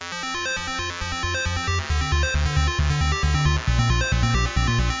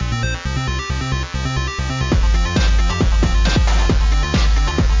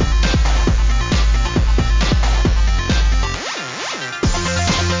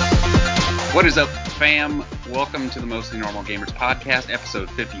What is up, fam? Welcome to the Mostly Normal Gamers podcast, episode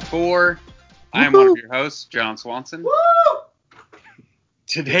 54. I am one of your hosts, John Swanson. Woo!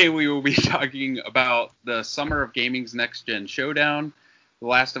 Today we will be talking about the Summer of Gaming's Next Gen Showdown, The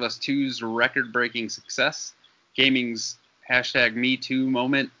Last of Us 2's record-breaking success, gaming's #MeToo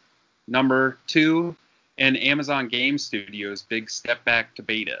moment number 2, and Amazon Game Studios' big step back to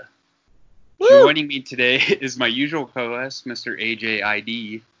beta. Woo! Joining me today is my usual co-host, Mr.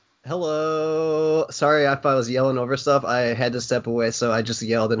 AJID. Hello. Sorry if I was yelling over stuff. I had to step away, so I just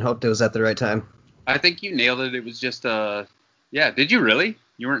yelled and hoped it was at the right time. I think you nailed it. It was just yeah, did you really?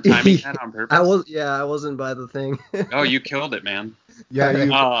 You weren't timing that on purpose? I wasn't by the thing. Oh, you killed it, man. Yeah,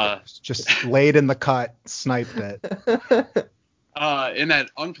 you just laid in the cut, sniped it. In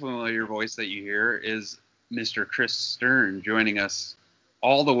that unfamiliar voice that you hear is Mr. Chris Stern joining us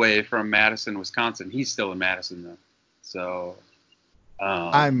all the way from Madison, Wisconsin. He's still in Madison, though. So...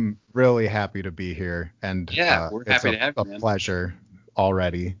 I'm really happy to be here, and yeah, we're happy to have you, man. It's a pleasure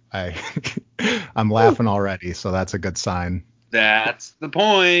already. I'm laughing already, so that's a good sign. That's the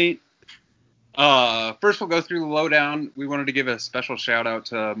point. First, we'll go through the lowdown. We wanted to give a special shout out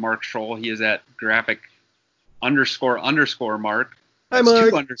to Mark Scholl. He is at graphic _ Mark. Hi, That's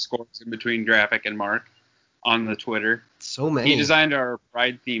Mark. 2 underscores in between graphic and Mark on the Twitter. So many. He designed our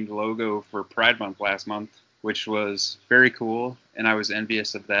Pride-themed logo for Pride Month last month, which was very cool, and I was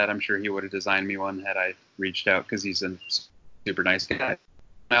envious of that. I'm sure he would have designed me one had I reached out, because he's a super nice guy.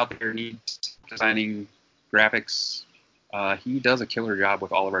 Out there needs designing graphics. He does a killer job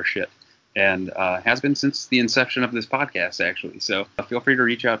with all of our shit, and has been since the inception of this podcast, actually. So feel free to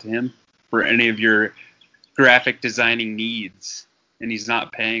reach out to him for any of your graphic designing needs, and he's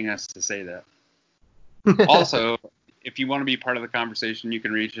not paying us to say that. Also, if you want to be part of the conversation, you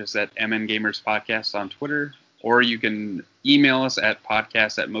can reach us at MN Gamers Podcast on Twitter, or you can email us at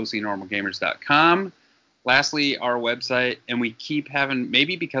podcast@mostlynormalgamers.com. Lastly, our website, and we keep having,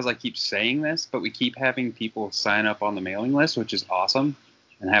 maybe because I keep saying this, but we keep having people sign up on the mailing list, which is awesome,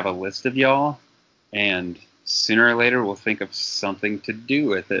 and have a list of y'all, and sooner or later we'll think of something to do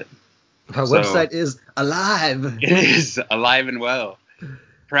with it. Our website is alive. It is alive and well.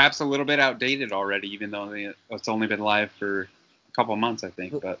 Perhaps a little bit outdated already, even though it's only been live for a couple months, I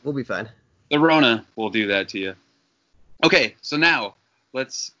think. But We'll be fine. the Rona will do that to you. Okay, so now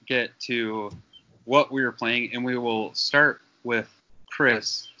let's get to what we were playing, and we will start with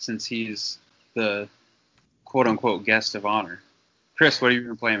Chris, since he's the quote-unquote guest of honor. Chris, what have you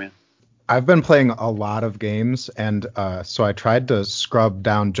been playing, man? I've been playing a lot of games, and so I tried to scrub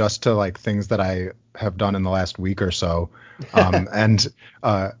down just to like things that I have done in the last week or so. And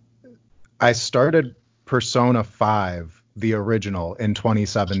I started Persona 5, the original, in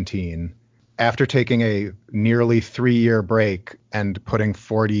 2017. After taking a nearly 3-year break and putting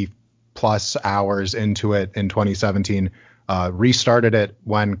 40 plus hours into it in 2017, restarted it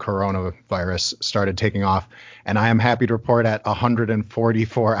when coronavirus started taking off. And I am happy to report at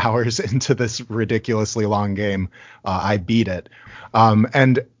 144 hours into this ridiculously long game, I beat it.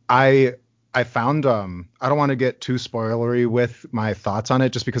 And I found, I don't want to get too spoilery with my thoughts on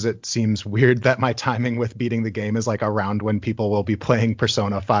it, just because it seems weird that my timing with beating the game is like around when people will be playing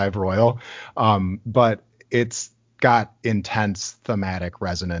Persona 5 Royal. But it's got intense thematic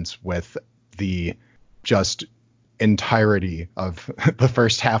resonance with the just entirety of the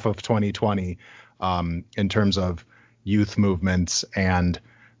first half of 2020, in terms of youth movements and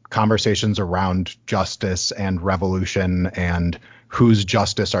conversations around justice and revolution, and whose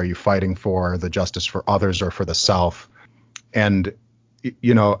justice are you fighting for, the justice for others or for the self. And,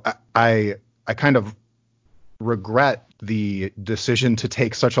 you know, I kind of regret the decision to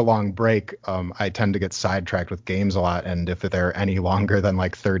take such a long break. I tend to get sidetracked with games a lot, and if they're any longer than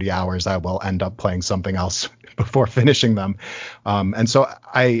like 30 hours, I will end up playing something else before finishing them. And so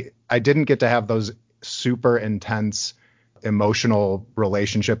I didn't get to have those super intense emotional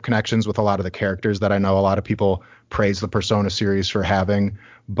relationship connections with a lot of the characters that I know a lot of people praise the Persona series for having.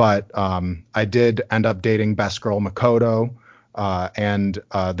 But I did end up dating Best Girl Makoto, and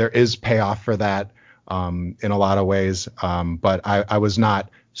there is payoff for that in a lot of ways. But I was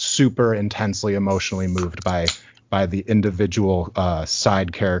not super intensely emotionally moved by the individual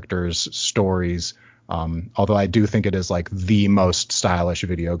side characters' stories. Although I do think it is like the most stylish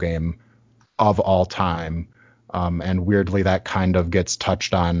video game of all time. And weirdly, that kind of gets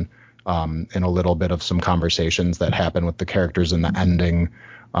touched on in a little bit of some conversations that happen with the characters in the ending.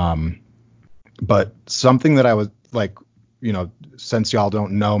 But something that I was like, you know, since y'all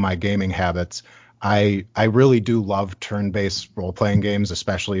don't know my gaming habits, I really do love turn-based role-playing games,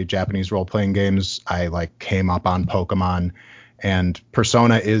 especially Japanese role-playing games. I like came up on Pokemon, And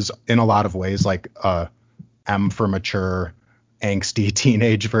Persona is in a lot of ways like a M for mature, angsty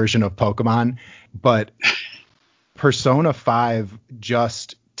teenage version of Pokemon. But Persona 5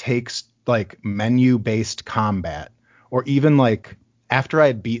 just takes like menu-based combat, or even like after I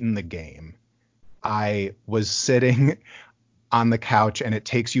had beaten the game, I was sitting on the couch and it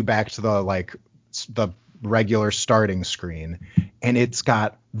takes you back to the regular starting screen, and it's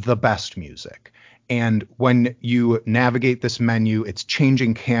got the best music. And when you navigate this menu, it's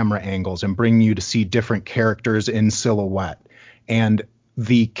changing camera angles and bringing you to see different characters in silhouette. And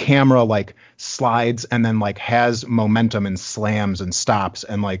the camera like slides and then like has momentum and slams and stops,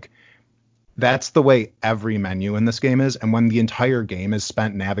 and like that's the way every menu in this game is. And when the entire game is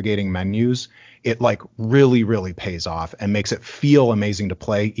spent navigating menus, it like really, really pays off and makes it feel amazing to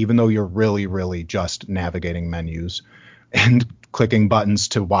play, even though you're really, really just navigating menus and clicking buttons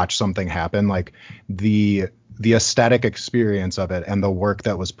to watch something happen. Like the aesthetic experience of it and the work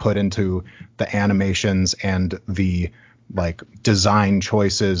that was put into the animations and the like design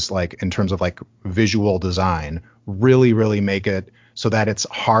choices, like in terms of like visual design, really, really make it so that it's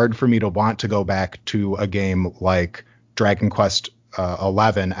hard for me to want to go back to a game like Dragon Quest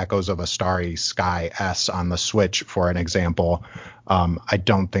 11 Echoes of a Starry Sky S on the Switch, for an example. I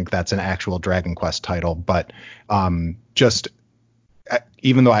don't think that's an actual Dragon Quest title, but just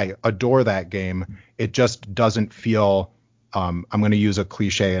even though I adore that game, it just doesn't feel, I'm going to use a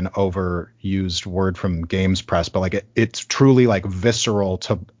cliche and overused word from Games Press, but like it's truly like visceral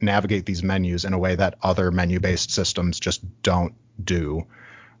to navigate these menus in a way that other menu-based systems just don't do.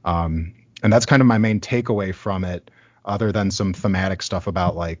 And that's kind of my main takeaway from it, other than some thematic stuff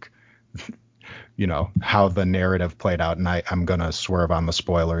about like, you know, how the narrative played out. And I'm going to swerve on the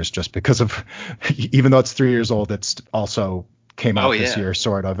spoilers just because of, even though it's 3 years old, it's also came out this year,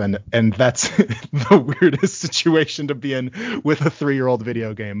 sort of. And that's the weirdest situation to be in with a 3-year-old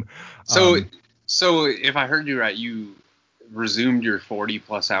video game. So if I heard you right, you resumed your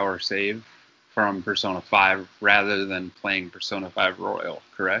 40+ hour save from Persona 5 rather than playing Persona 5 Royal,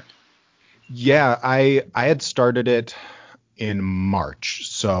 correct? Yeah, I had started it in March,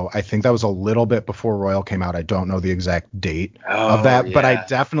 so I think that was a little bit before Royal came out. I don't know the exact date of that, but I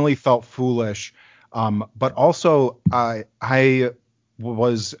definitely felt foolish. But also, I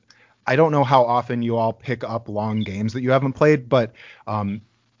don't know how often you all pick up long games that you haven't played, but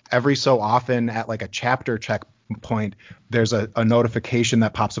every so often at like a chapter checkpoint, there's a notification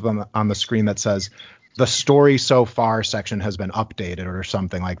that pops up on the screen that says the story so far section has been updated or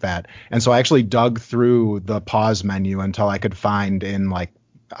something like that. And so I actually dug through the pause menu until I could find in like,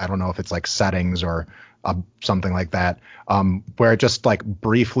 I don't know if it's like settings or something like that, where it just like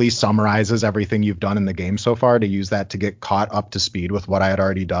briefly summarizes everything you've done in the game so far, to use that to get caught up to speed with what I had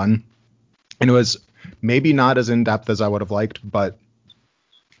already done. And it was maybe not as in-depth as I would have liked, but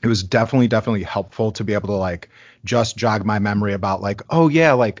it was definitely helpful to be able to like just jog my memory about like, oh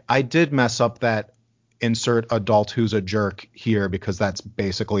yeah, like I did mess up that insert adult who's a jerk here, because that's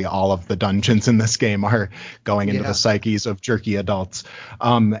basically all of the dungeons in this game are going into the psyches of jerky adults.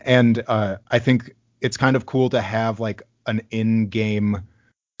 And I think it's kind of cool to have like an in-game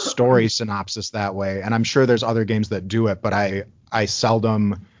story synopsis that way. And I'm sure there's other games that do it, but I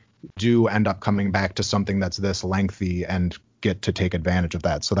seldom do end up coming back to something that's this lengthy and get to take advantage of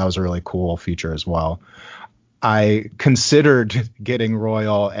that. So that was a really cool feature as well. I considered getting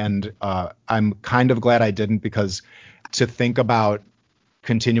Royal, and I'm kind of glad I didn't, because to think about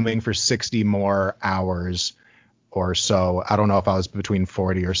continuing for 60 more hours or so, I don't know if I was between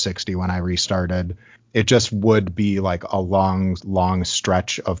 40 or 60 when I restarted. It just would be like a long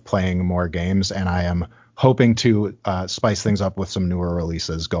stretch of playing more games, and I am hoping to spice things up with some newer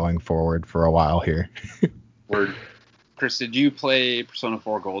releases going forward for a while here. Word. Chris, did you play Persona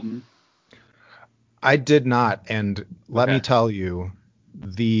 4 Golden? I did not, and let me tell you,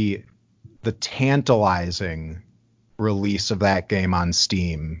 the tantalizing release of that game on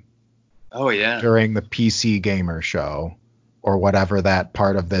Steam during the PC Gamer Show, or whatever that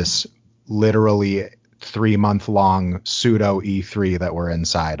part of this literally 3-month-long pseudo E3 that we're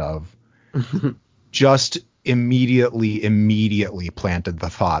inside of, just immediately planted the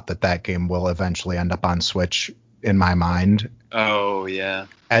thought that game will eventually end up on Switch in my mind. Oh, yeah.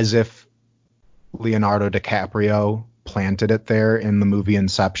 As if Leonardo DiCaprio planted it there in the movie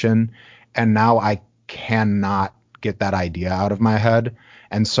Inception, and now I cannot get that idea out of my head.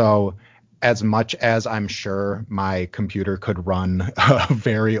 And so, as much as I'm sure my computer could run a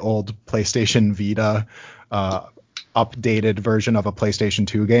very old PlayStation Vita updated version of a PlayStation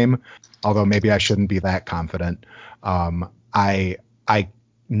 2 game, although maybe I shouldn't be that confident, I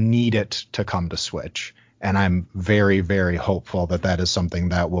need it to come to Switch. And I'm very, very hopeful that that is something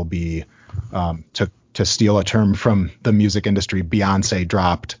that will be, to steal a term from the music industry, Beyonce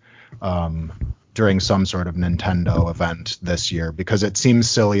dropped during some sort of Nintendo event this year, because it seems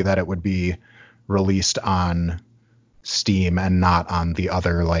silly that it would be released on Steam and not on the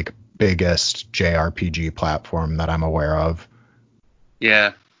other like biggest JRPG platform that I'm aware of.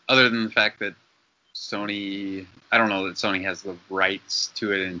 Yeah, other than the fact that Sony, I don't know that Sony has the rights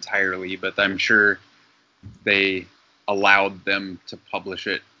to it entirely, but I'm sure they allowed them to publish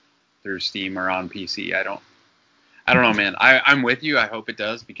it through Steam or on PC. I don't know, man. I'm with you. I hope it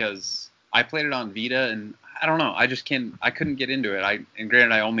does, because I played it on Vita and I don't know. I couldn't get into it. And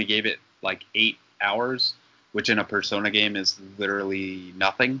granted, I only gave it like 8 hours, which in a Persona game is literally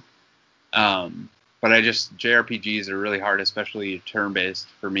nothing. But JRPGs are really hard, especially turn-based,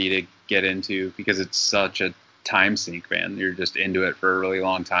 for me to get into, because it's such a time sink, man. You're just into it for a really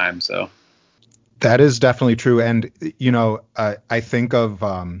long time. So that is definitely true. And, I think of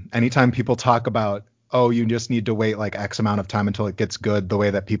anytime people talk about, oh, you just need to wait like X amount of time until it gets good, the way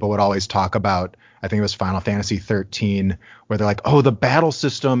that people would always talk about, I think it was Final Fantasy 13, where they're like, oh, the battle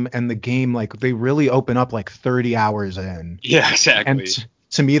system and the game, like they really open up like 30 hours in. Yeah, exactly. And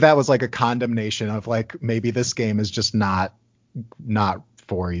to me, that was like a condemnation of like, maybe this game is just not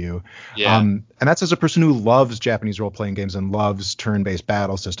for you. Yeah. And that's as a person who loves Japanese role-playing games and loves turn-based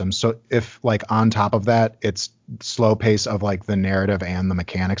battle systems. So if like on top of that, it's slow pace of like the narrative and the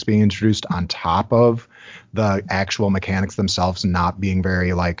mechanics being introduced on top of the actual mechanics themselves not being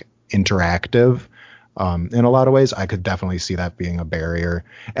very like interactive, in a lot of ways, I could definitely see that being a barrier.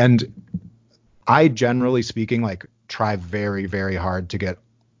 And I, generally speaking, like try very, very hard to get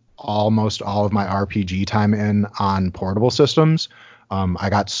almost all of my RPG time in on portable systems. I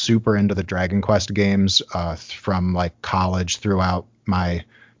got super into the Dragon Quest games from like college throughout my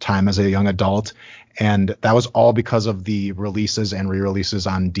time as a young adult. And that was all because of the releases and re-releases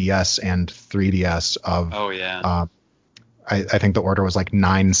on DS and 3DS of, oh yeah, I think the order was like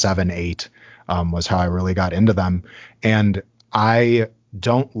 9, 7, 8 was how I really got into them. And I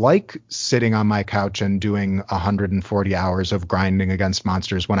don't like sitting on my couch and doing 140 hours of grinding against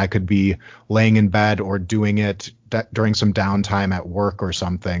monsters when I could be laying in bed or doing it during some downtime at work or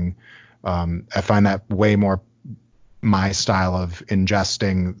something. I find that way more my style of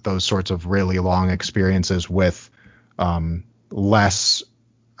ingesting those sorts of really long experiences with less,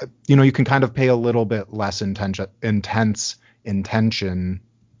 you can kind of pay a little bit less intense intention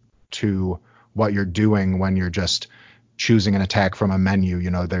to what you're doing when you're just choosing an attack from a menu.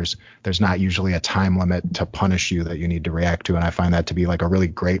 There's not usually a time limit to punish you that you need to react to. And I find that to be like a really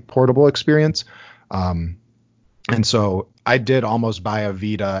great portable experience. And so I did almost buy a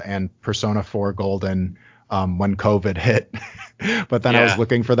Vita and Persona 4 Golden when COVID hit, but then I was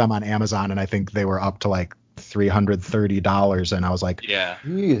looking for them on Amazon and I think they were up to like $330. And I was like, yeah,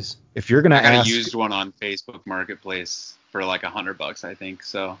 Jeez. If you're going to I ask, used one on Facebook Marketplace for like $100, I think.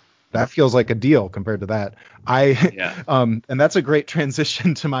 So that feels like a deal compared to that. And that's a great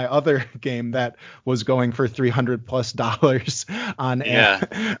transition to my other game that was going for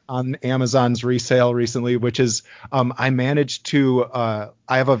 $300+ on Amazon's resale recently, which is I managed to I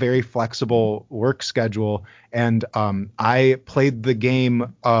have a very flexible work schedule, and I played the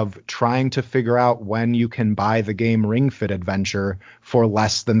game of trying to figure out when you can buy the game Ring Fit Adventure for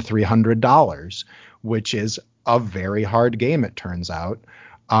less than $300, which is a very hard game, it turns out.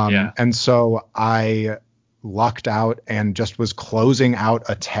 And so I lucked out and just was closing out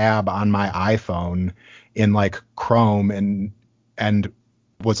a tab on my iPhone in like Chrome and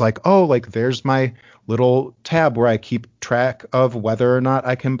was like, oh, like there's my little tab where I keep track of whether or not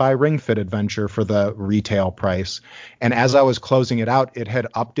I can buy Ring Fit Adventure for the retail price. And as I was closing it out, it had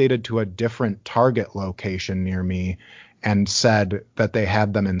updated to a different Target location near me and said that they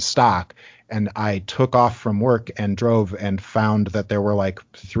had them in stock. And I took off from work and drove and found that there were like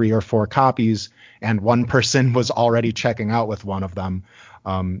 3 or 4 copies and one person was already checking out with one of them.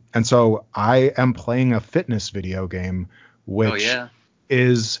 And so I am playing a fitness video game, which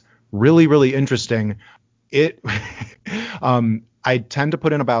is really, really interesting. I tend to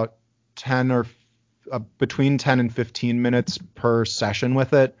put in about 10 or between 10 and 15 minutes per session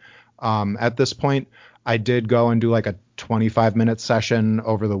with it. At this point, I did go and do like a 25-minute session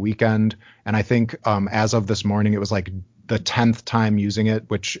over the weekend. And I think as of this morning, it was like the 10th time using it,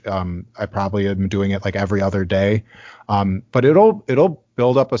 which I probably am doing it like every other day. But it'll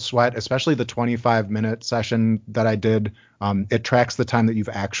build up a sweat, especially the 25-minute session that I did. It tracks the time that you've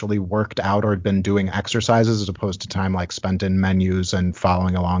actually worked out or been doing exercises as opposed to time like spent in menus and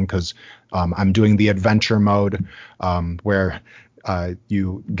following along, because I'm doing the adventure mode where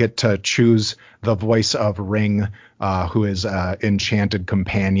you get to choose the voice of Ring, who is enchanted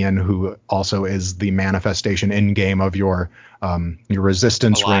companion, who also is the manifestation in game of your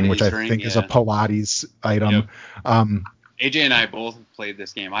resistance Pilates ring, which I ring, think is a yeah. Pilates item. Yep. AJ and I both played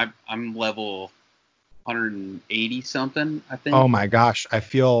this game. I'm level 180 something, I think. Oh my gosh, I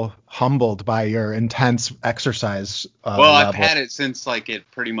feel humbled by your intense exercise Well, level. I've had it since like it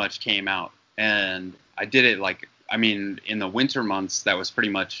pretty much came out, and I did it like, I mean, in the winter months that was pretty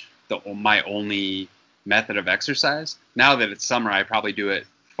much my only method of exercise. Now that it's summer, I probably do it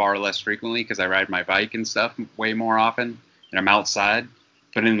far less frequently because I ride my bike and stuff way more often, and I'm outside.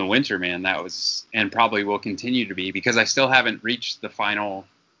 But in the winter, man, that was, and probably will continue to be, because I still haven't reached the final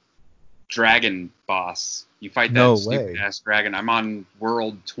dragon boss. You fight that No stupid way. ass dragon. I'm on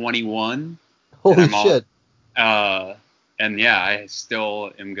world 21. Holy I'm shit. And yeah, I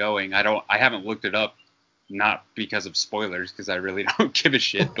still am going. I haven't looked it up, not because of spoilers, because I really don't give a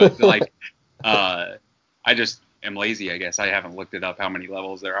shit, but like, I just am lazy, I guess. I haven't looked it up how many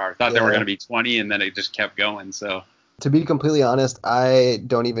levels there are. Thought there were Yeah. going to be 20, and then it just kept going. So To be completely honest, I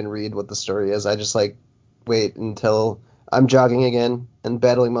don't even read what the story is. I just like wait until I'm jogging again and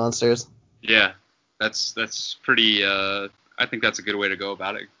battling monsters. yeah, that's pretty. I think that's a good way to go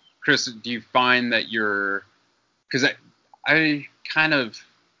about it. Chris, do you find that because I kind of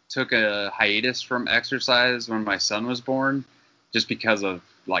took a hiatus from exercise when my son was born, just because of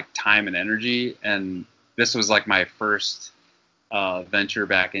like time and energy, and this was like my first venture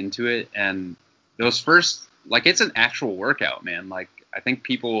back into it, and those first, like, it's an actual workout, man. Like, I think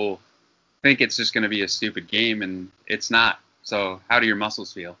people think it's just going to be a stupid game, and it's not. So how do your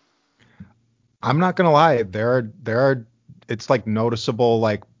muscles feel? I'm not gonna lie, there are it's like noticeable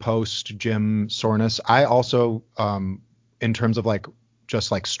like post gym soreness. I also in terms of like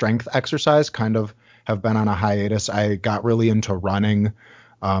just like strength exercise kind of have been on a hiatus. I got really into running,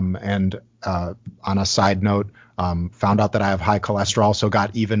 and on a side note, found out that I have high cholesterol, so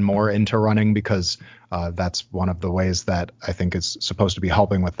got even more into running because that's one of the ways that I think is supposed to be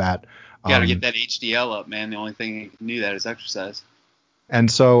helping with that. You got to get that HDL up, man. The only thing you can do that is exercise. And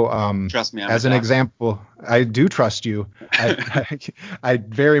so, Trust me, I'm as a an doctor. example, I do trust you. I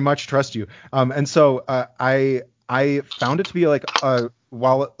very much trust you. And so, I found it to be like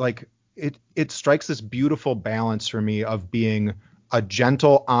while like it strikes this beautiful balance for me of being a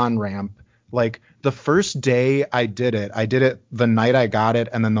gentle on ramp. Like the first day I did it the night I got it,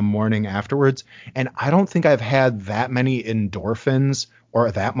 and then the morning afterwards. And I don't think I've had that many endorphins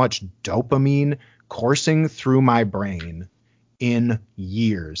or that much dopamine coursing through my brain in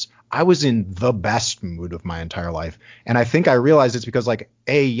years. I was in the best mood of my entire life. And I think I realized it's because like,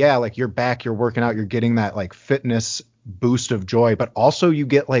 yeah, like you're back, you're working out, you're getting that like fitness boost of joy, but also you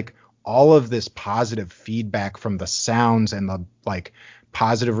get like all of this positive feedback from the sounds and the like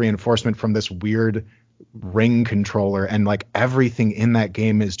positive reinforcement from this weird ring controller, and like everything in that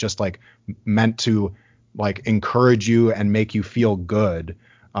game is just like meant to like encourage you and make you feel good.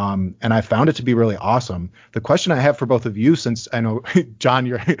 And I found it to be really awesome. The question I have for both of you, since I know John,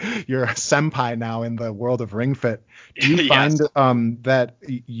 you're a senpai now in the world of Ring Fit, do you find that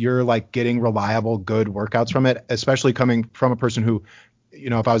you're like getting reliable, good workouts from it, especially coming from a person who, you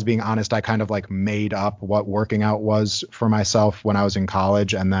know, if I was being honest, I kind of like made up what working out was for myself when I was in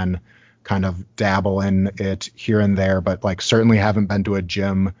college, and then kind of dabble in it here and there, but like certainly haven't been to a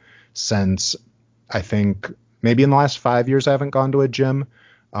gym since, I think maybe in the last 5 years I haven't gone to a gym.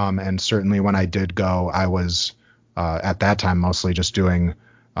 And certainly when I did go, I was at that time mostly just doing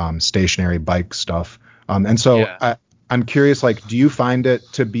stationary bike stuff. And so Yeah. I'm curious, like, do you find it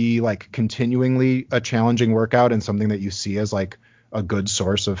to be like continually a challenging workout and something that you see as like a good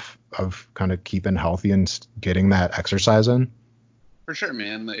source of kind of keeping healthy and getting that exercise in? For sure,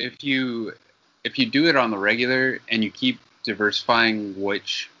 man. If you do it on the regular and you keep diversifying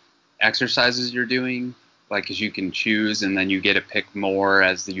which exercises you're doing, like, because you can choose and then you get to pick more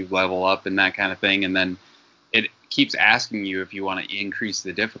as you level up and that kind of thing, and then it keeps asking you if you want to increase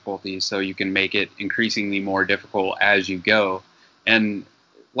the difficulty, so you can make it increasingly more difficult as you go. And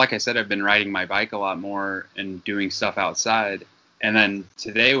like I said, I've been riding my bike a lot more and doing stuff outside. And then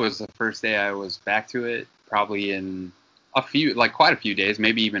today was the first day I was back to it, probably in quite a few days,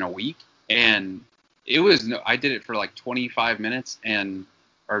 maybe even a week. And I did it for like 25 minutes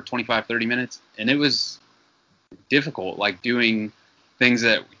or 25, 30 minutes. And it was difficult. Like, doing things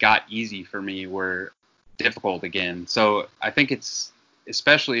that got easy for me were difficult again. So I think it's,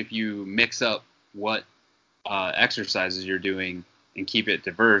 especially if you mix up what exercises you're doing and keep it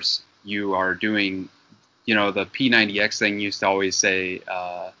diverse, you are doing, the P90X thing used to always say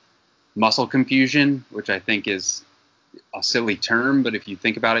muscle confusion, which I think is a silly term, but if you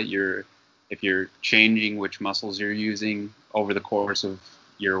think about it, if you're changing which muscles you're using over the course of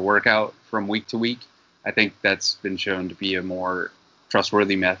your workout from week to week, I think that's been shown to be a more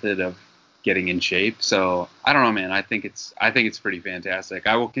trustworthy method of getting in shape. So I don't know, man. I think it's pretty fantastic.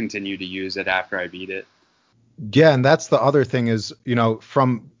 I will continue to use it after I beat it. Yeah, and that's the other thing is,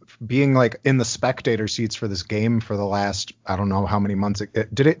 from being like in the spectator seats for this game for the last, I don't know how many months.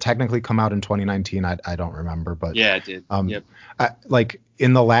 Did it technically come out in 2019? I don't remember, but yeah, it did. Yep. Like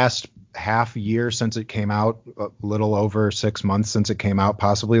in the last half year since it came out, a little over 6 months since it came out,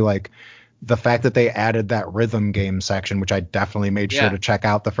 possibly, like the fact that they added that rhythm game section, which I definitely made sure to check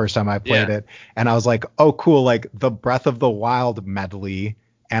out the first time I played it. And I was like, oh, cool. Like the Breath of the Wild medley,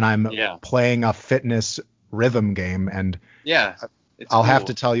 and I'm playing a fitness rhythm game. And I'll have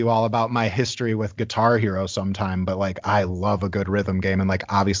to tell you all about my history with Guitar Hero sometime, but like I love a good rhythm game, and like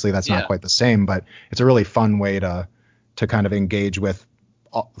obviously that's not quite the same, but it's a really fun way to kind of engage with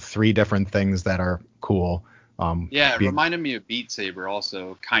all 3 different things that are cool. It reminded me of Beat Saber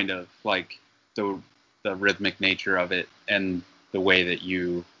also, kind of like the rhythmic nature of it and the way that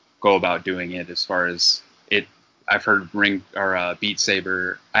you go about doing it. As far as it, I've heard Beat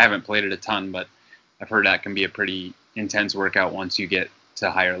Saber. I haven't played it a ton, but I've heard that can be a pretty intense workout once you get to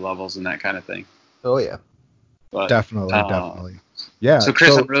higher levels and that kind of thing. Oh yeah, but, definitely. Yeah. So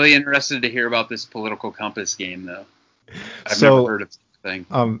Chris, I'm really interested to hear about this Political Compass game, though. I've never heard of the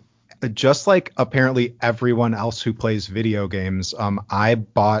thing. Just like apparently everyone else who plays video games, I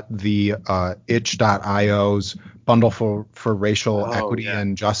bought the itch.io's bundle for racial equity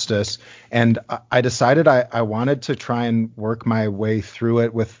and justice. And I decided I wanted to try and work my way through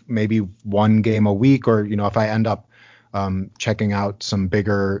it with maybe one game a week, or, if I end up checking out some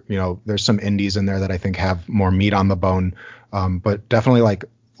bigger, there's some indies in there that I think have more meat on the bone. But definitely like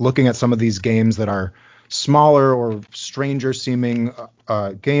looking at some of these games that are smaller or stranger seeming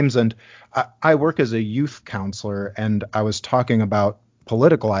games. And I work as a youth counselor, and I was talking about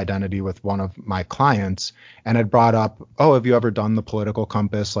political identity with one of my clients, and had brought up, oh, have you ever done the Political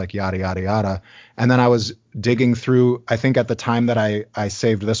Compass, like yada, yada, yada. And then I was digging through, I think at the time that I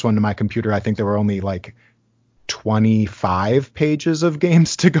saved this one to my computer, I think there were only like 25 pages of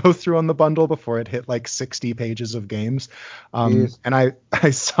games to go through on the bundle before it hit like 60 pages of games. And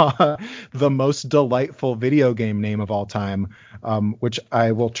I saw the most delightful video game name of all time, which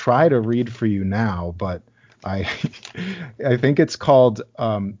I will try to read for you now, but I think it's called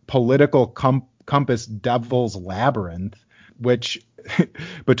Political Compass Devil's Labyrinth, which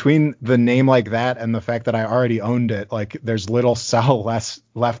between the name like that and the fact that I already owned it, like there's little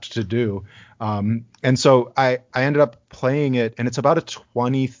left to do. And so I ended up playing it, and it's about a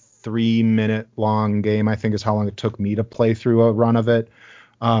 23-minute long game, I think is how long it took me to play through a run of it.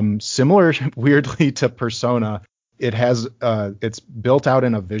 Similar weirdly to Persona, it has it's built out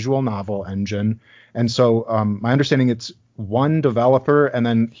in a visual novel engine. And so my understanding, it's one developer, and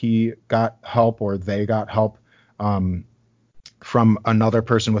then he got help, or they got help from another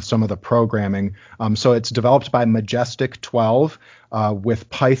person with some of the programming. So it's developed by Majestic 12 with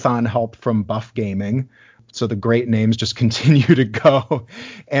Python help from Buff Gaming. So the great names just continue to go.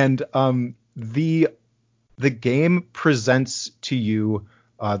 And the game presents to you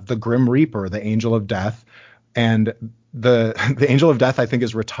the Grim Reaper, the Angel of Death. And the Angel of Death, I think,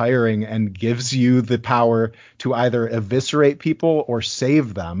 is retiring and gives you the power to either eviscerate people or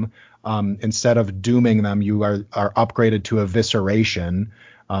save them. Instead of dooming them, you are upgraded to evisceration.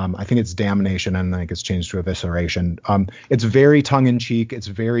 I think it's damnation, and then it gets changed to evisceration. It's very tongue-in-cheek. It's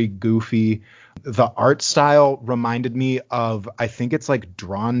very goofy. The art style reminded me of, I think it's like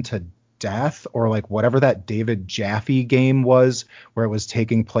Drawn to Death, or like whatever that David Jaffe game was, where it was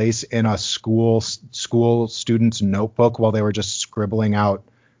taking place in a school student's notebook while they were just scribbling out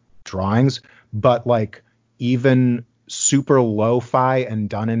drawings, but like even super lo-fi and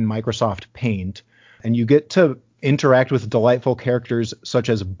done in Microsoft Paint. And you get to interact with delightful characters such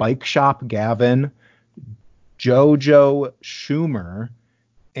as Bike Shop Gavin, Jojo Schumer,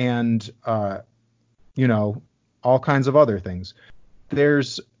 and all kinds of other things.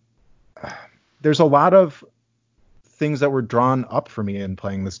 There's a lot of things that were drawn up for me in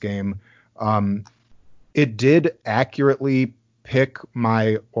playing this game. It did accurately pick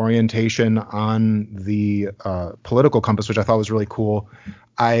my orientation on the Political Compass, which I thought was really cool.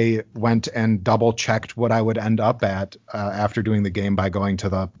 I went and double checked what I would end up at after doing the game by going to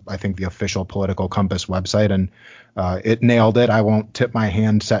the official Political Compass website, and it nailed it. I won't tip my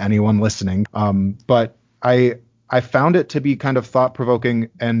hand to anyone listening. But I found it to be kind of thought-provoking,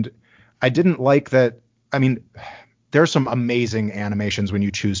 and I didn't like that. I mean, there's some amazing animations when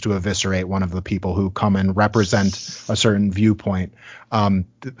you choose to eviscerate one of the people who come and represent a certain viewpoint.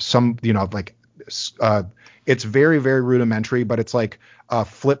 Some, it's very, very rudimentary, but it's like a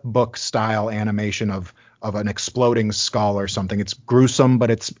flip book style animation of an exploding skull or something. It's gruesome,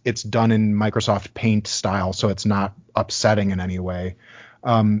 but it's done in Microsoft Paint style, so it's not upsetting in any way.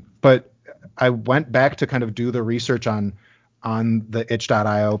 But I went back to kind of do the research on the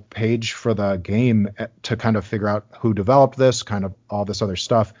itch.io page for the game to kind of figure out who developed this, kind of all this other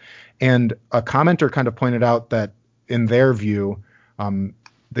stuff. And a commenter kind of pointed out that in their view,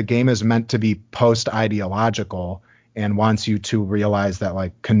 the game is meant to be post-ideological and wants you to realize that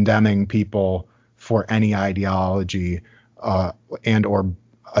like condemning people for any ideology and or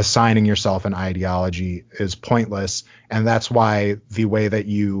assigning yourself an ideology is pointless. And that's why the way that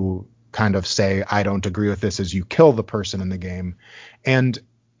you kind of say, I don't agree with this, is you kill the person in the game. And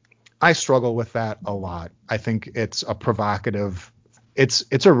I struggle with that a lot. I think it's a provocative,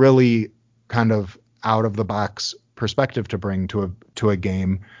 it's a really kind of out of the box perspective to bring to a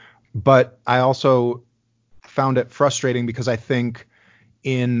game. But I also found it frustrating because I think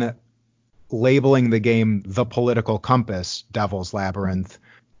in labeling the game The Political Compass, Devil's Labyrinth,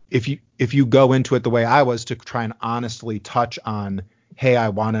 if you go into it the way I was to try and honestly touch on, hey, I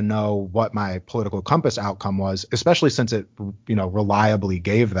want to know what my political compass outcome was, especially since it, reliably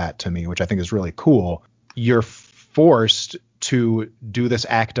gave that to me, which I think is really cool. You're forced to do this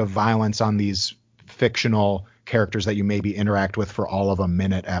act of violence on these fictional characters that you maybe interact with for all of a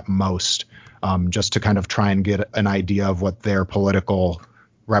minute at most, just to kind of try and get an idea of what their political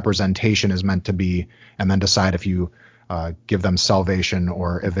representation is meant to be, and then decide if you give them salvation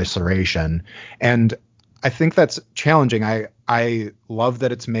or evisceration. And I think that's challenging. I love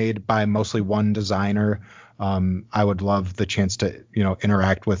that it's made by mostly one designer. I would love the chance to,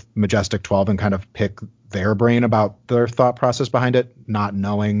 interact with Majestic 12 and kind of pick their brain about their thought process behind it, not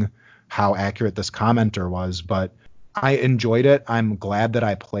knowing how accurate this commenter was. But I enjoyed it. I'm glad that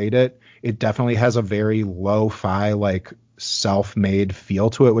I played it. It definitely has a very lo-fi, like self-made feel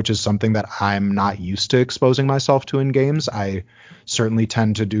to it, which is something that I'm not used to exposing myself to in games. I certainly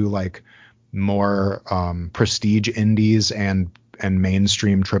tend to do like more prestige indies and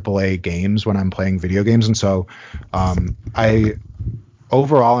mainstream AAA games when I'm playing video games. And so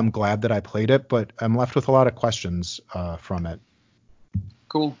overall, I'm glad that I played it, but I'm left with a lot of questions from it.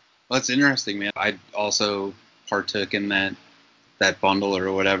 Cool. Well, that's interesting, man. I also partook in that bundle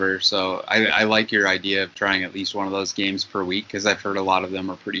or whatever. So I like your idea of trying at least one of those games per week, because I've heard a lot of them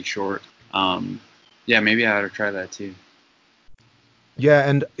are pretty short. Yeah, maybe I ought to try that too. Yeah,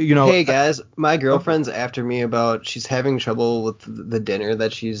 and hey guys, my girlfriend's after me about she's having trouble with the dinner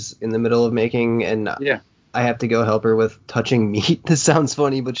that she's in the middle of making, and yeah, I have to go help her with touching meat. This sounds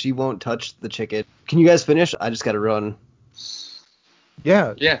funny, but she won't touch the chicken. Can you guys finish? I just gotta run.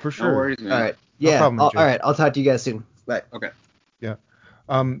 Yeah, for sure. No worries, man. All right. No Yeah. problem, All right. I'll talk to you guys soon. Bye. Okay. Yeah.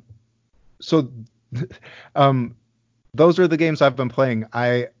 So those are the games I've been playing.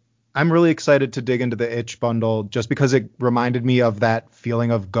 I'm really excited to dig into the itch bundle just because it reminded me of that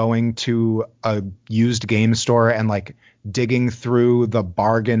feeling of going to a used game store and like digging through the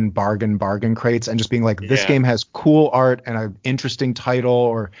bargain crates and just being like, this game has cool art and an interesting title,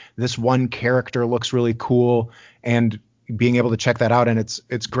 or this one character looks really cool, and being able to check that out. And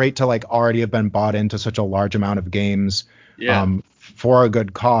it's great to like already have been bought into such a large amount of games for a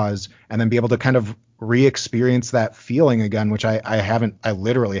good cause, and then be able to kind of re-experience that feeling again, which I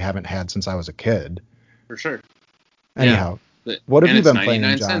literally haven't had since I was a kid. For sure. Anyhow, yeah. What have you been playing,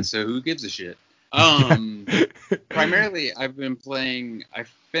 99 John? cents, so who gives a shit? Primarily, I've been playing. I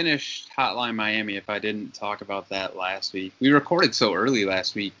finished Hotline Miami. If I didn't talk about that last week, we recorded so early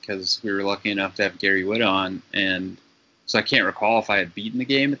last week because we were lucky enough to have Gary Wood on, and so I can't recall if I had beaten the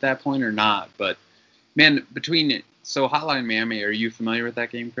game at that point or not. But man, Hotline Miami, are you familiar with that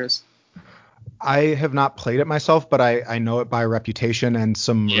game, Chris? I have not played it myself, but I know it by reputation and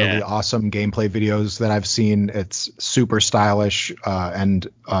some really awesome gameplay videos that I've seen. It's super stylish and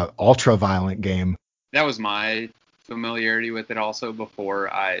ultra violent game. That was my familiarity with it also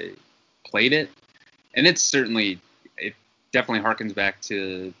before I played it. And it definitely harkens back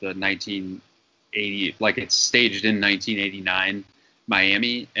to the 1980, like it's staged in 1989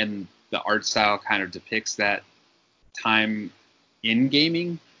 Miami, and the art style kind of depicts that time in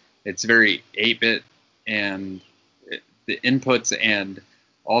gaming. It's very 8-bit, and the inputs and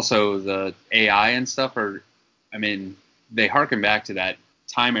also the AI and stuff they harken back to that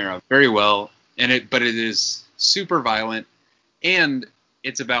time era very well. But it is super violent, and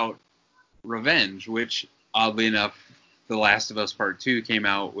it's about revenge, which oddly enough, The Last of Us Part 2 came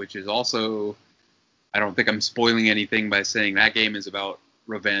out, which is also I don't think I'm spoiling anything by saying that game is about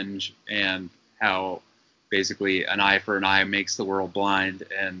revenge and how basically an eye for an eye makes the world blind.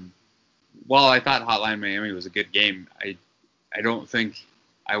 And while I thought Hotline Miami was a good game, I don't think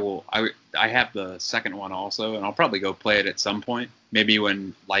I will. I have the second one also, and I'll probably go play it at some point, maybe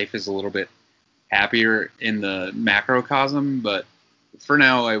when life is a little bit happier in the macrocosm. But for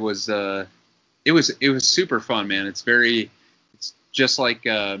now, it was super fun, man. It's just like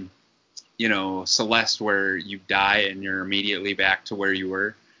Celeste, where you die and you're immediately back to where you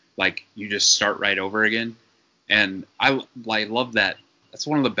were, like you just start right over again. And I love that. That's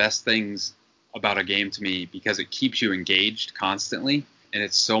one of the best things about a game to me, because it keeps you engaged constantly, and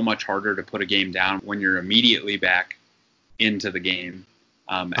it's so much harder to put a game down when you're immediately back into the game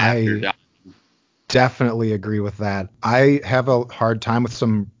after dying. Definitely agree with that. I have a hard time with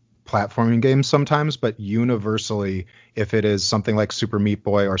some platforming games sometimes, but universally, if it is something like Super Meat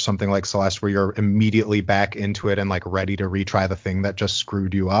Boy or something like Celeste, where you're immediately back into it and like ready to retry the thing that just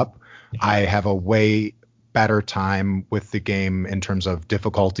screwed you up, I have a way better time with the game in terms of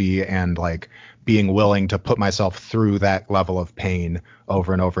difficulty and like being willing to put myself through that level of pain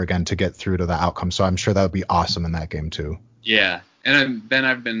over and over again to get through to the outcome. So I'm sure that would be awesome in that game too. Yeah, and then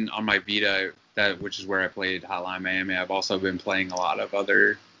I've been on my Vita, which is where I played Hotline Miami. I've also been playing a lot of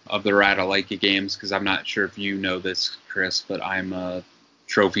other of the Ratalaika games, because I'm not sure if you know this, Chris, but I'm a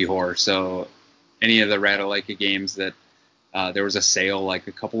trophy whore. So any of the Ratalaika games that there was a sale like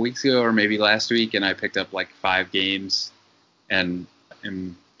a couple weeks ago or maybe last week, and I picked up like 5 games and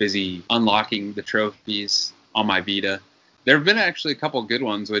am busy unlocking the trophies on my Vita. There have been actually a couple good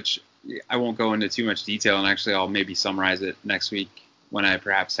ones, which I won't go into too much detail, and actually I'll maybe summarize it next week when I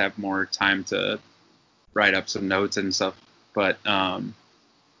perhaps have more time to write up some notes and stuff. But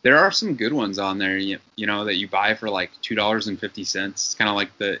there are some good ones on there, you know, that you buy for like $2.50. It's kind of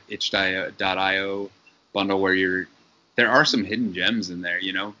like the itch.io bundle where there are some hidden gems in there,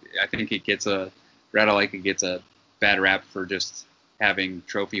 you know. I think Ratalaika gets a bad rap for just having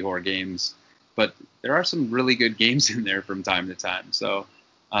trophy whore games, but there are some really good games in there from time to time. So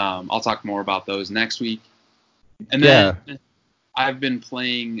I'll talk more about those next week. And then I've been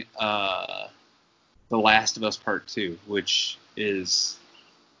playing The Last of Us Part 2, which is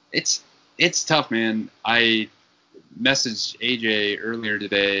it's tough, man. I messaged AJ earlier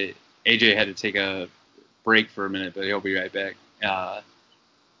today. AJ had to take a break for a minute, but he'll be right back. I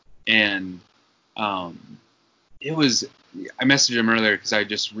messaged him earlier because I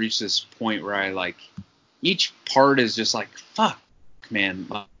just reached this point where I like each part is just like, fuck, man.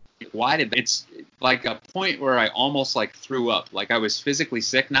 Like, why did it's like a point where I almost like threw up. Like I was physically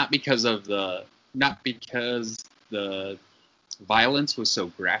sick, not because the violence was so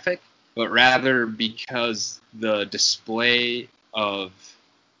graphic, but rather because the display of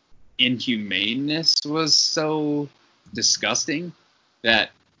inhumaneness was so disgusting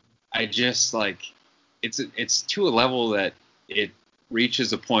that I just like it's to a level that it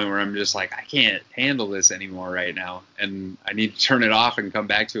reaches a point where I'm just like, I can't handle this anymore right now, and I need to turn it off and come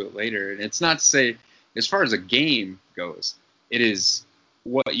back to it later. And it's not to say, as far as a game goes, it is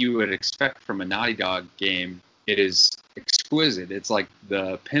what you would expect from a Naughty Dog game. It is exquisite. It's like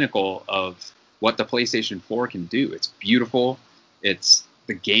the pinnacle of what the PlayStation 4 can do. It's beautiful. The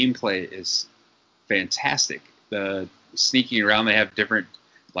gameplay is fantastic. The sneaking around, they have different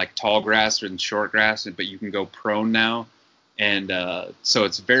like tall grass and short grass, but you can go prone now. And so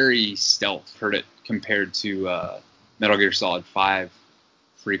it's very stealth. Heard it compared to Metal Gear Solid 5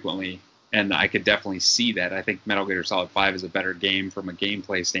 frequently, and I could definitely see that. I think Metal Gear Solid 5 is a better game from a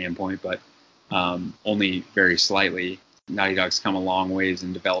gameplay standpoint, but only very slightly. Naughty Dog's come a long ways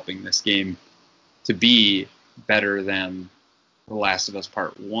in developing this game to be better than The Last of Us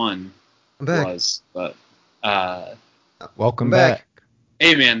Part 1 was. But welcome back.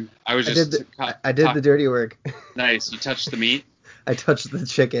 Hey man, I did the dirty work. Nice. You touched the meat? I touched the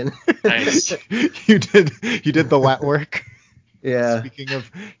chicken. Nice. You did the wet work. Yeah. Speaking of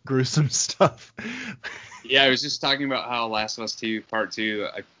gruesome stuff. Yeah, I was just talking about how Last of Us 2 Part 2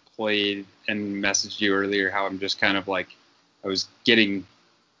 I played and messaged you earlier, how I'm just kind of like, I was getting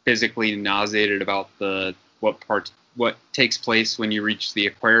physically nauseated about what takes place when you reach the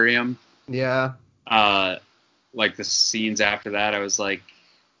aquarium. Yeah. Like the scenes after that, I was like,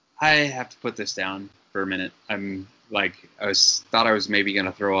 I have to put this down for a minute. I'm like, thought I was maybe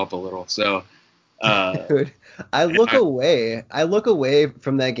gonna throw up a little. So, dude, I look away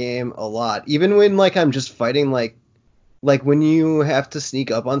from that game a lot, even when like I'm just fighting like when you have to sneak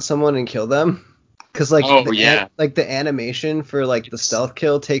up on someone and kill them. Cause like the animation for like the stealth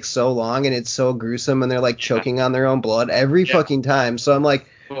kill takes so long and it's so gruesome and they're like choking on their own blood every fucking time. So I'm like,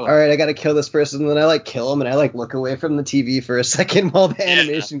 all right, I gotta kill this person, and then I like kill him, and I like look away from the TV for a second while the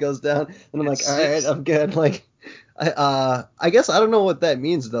animation goes down, and I'm like, all right, I'm good. Like, I guess I don't know what that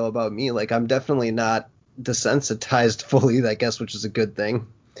means though about me. Like, I'm definitely not desensitized fully, I guess, which is a good thing.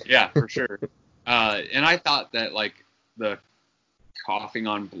 Yeah, for sure. And I thought that like the coughing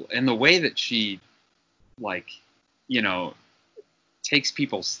on and the way that she like, you know, takes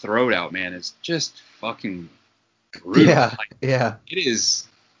people's throat out, man, is just fucking brutal. Yeah, like, yeah.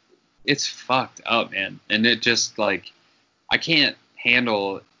 It's fucked up, man. And it just like I can't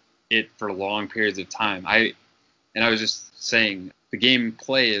handle it for long periods of time. I was just saying the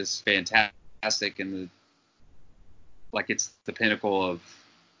gameplay is fantastic and it's the pinnacle of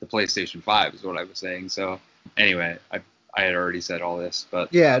the PlayStation 5 is what I was saying. So anyway, I had already said all this,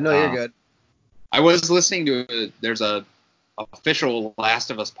 but Yeah, no, you're good. I was listening to there's a official Last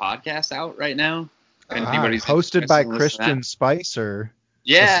of Us podcast out right now. And anybody's hosted by interested in listening to Christian that. Spicer.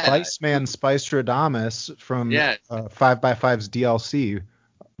 Yeah. Spice Man Spiceradamus from Yeah. 5x5's DLC.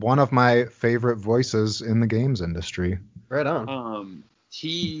 One of my favorite voices in the games industry. Right on.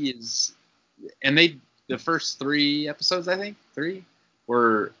 He is, and the first 3 episodes, I think, 3,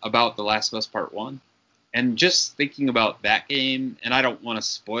 were about The Last of Us Part 1. And just thinking about that game, and I don't want to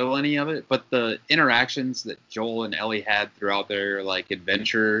spoil any of it, but the interactions that Joel and Ellie had throughout their like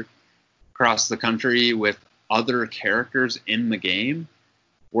adventure across the country with other characters in the game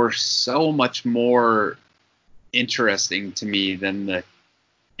were so much more interesting to me than the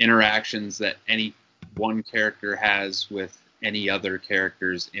interactions that any one character has with any other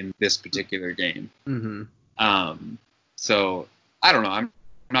characters in this particular game. Mm-hmm. So I don't know. I'm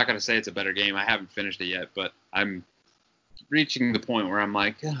not going to say it's a better game. I haven't finished it yet, but I'm reaching the point where I'm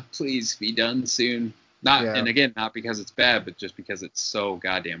like, oh, please be done soon. And again, not because it's bad, but just because it's so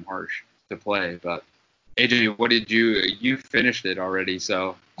goddamn harsh to play. But AJ, what did you finished it already?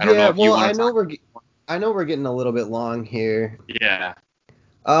 So I don't know if you want to. I know we're getting a little bit long here. Yeah.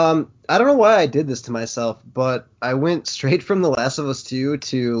 I don't know why I did this to myself, but I went straight from The Last of Us 2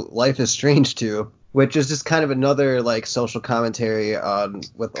 to Life is Strange 2, which is just kind of another like social commentary on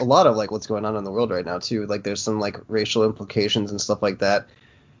with a lot of like what's going on in the world right now too. Like there's some like racial implications and stuff like that.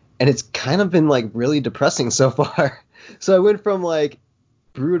 And it's kind of been like really depressing so far. So I went from like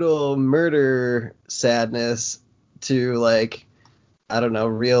brutal murder sadness to like, I don't know,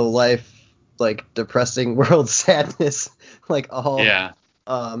 real life like depressing world sadness, like all. Yeah.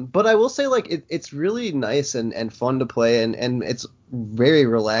 But I will say like it's really nice and fun to play and it's very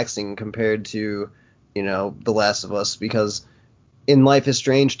relaxing compared to, you know, The Last of Us, because in Life is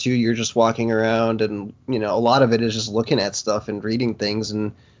Strange 2 you're just walking around and, you know, a lot of it is just looking at stuff and reading things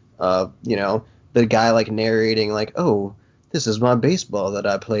and you know, the guy like narrating like, oh, this is my baseball that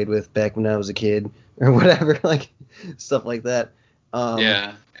I played with back when I was a kid or whatever, like stuff like that.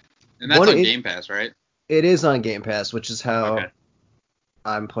 Yeah. And that's on Game Pass, right? It is on Game Pass, which is how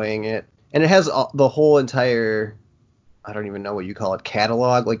I'm playing it. And it has the whole entire, I don't even know what you call it,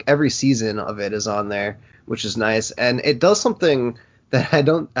 catalog. Like every season of it is on there, which is nice. And it does something that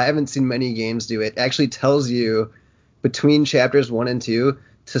I haven't seen many games do. It actually tells you between chapters 1 and 2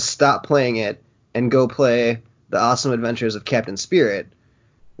 to stop playing it and go play The Awesome Adventures of Captain Spirit,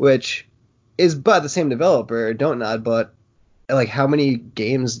 which is by the same developer, Don't Nod, but like how many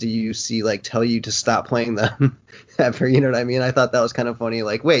games do you see like tell you to stop playing them ever? You know what I mean? I thought that was kind of funny.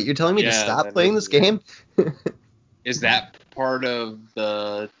 Like, wait, you're telling me to stop playing this game? Is that part of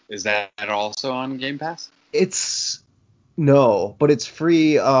is that also on Game Pass? No, but it's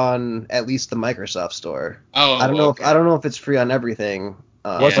free on at least the Microsoft Store. Oh, I don't know if it's free on everything.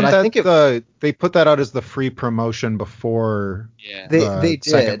 Wasn't that I think they put that out as the free promotion before they did.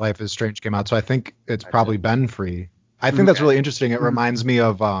 Second Life is Strange came out, so I think it's probably been free. I think that's really interesting. It reminds me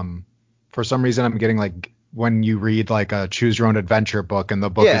of for some reason I'm getting like when you read like a choose your own adventure book and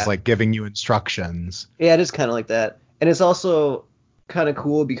the book is like giving you instructions. Yeah, it is kind of like that. And it's also kind of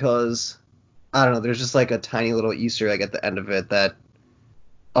cool because I don't know, there's just like a tiny little Easter egg at the end of it that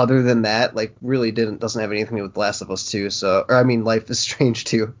other than that, like really doesn't have anything to do with Last of Us 2, Life is Strange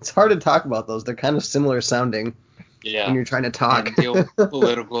 2. It's hard to talk about those. They're kind of similar sounding. Yeah. When you're trying to talk. And deal with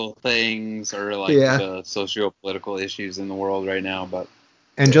political things or like the socio-political issues in the world right now, but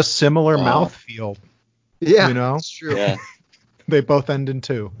just similar mouthfeel. Yeah, you know, it's true. Yeah. They both end in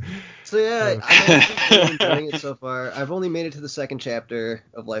 2. So yeah, I'm actually really enjoying it so far. I've only made it to the second chapter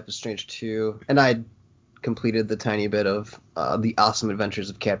of Life is Strange 2, and I completed the tiny bit of The Awesome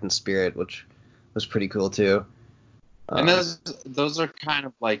Adventures of Captain Spirit, which was pretty cool too. And those are kind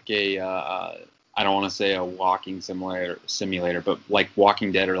of like I don't want to say a walking simulator, but like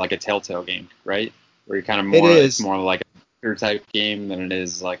Walking Dead or like a Telltale game, right? Where you're kind of more, it's more like type game than it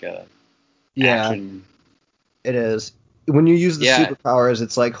is like a Yeah, action. it is. When you use the Yeah. superpowers,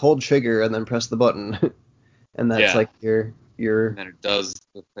 it's like hold trigger and then press the button, and that's Yeah. like your And then it does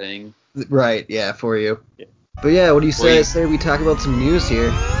the thing. right, yeah, for you. Yeah. But yeah, what do you Well, you- say we talk about some news here?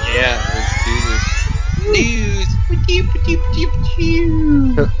 Yeah, let's do this. News.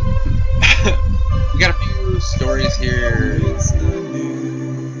 We got a few stories here.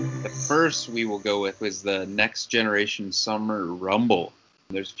 The first we will go with was the Next Generation Summer Rumble.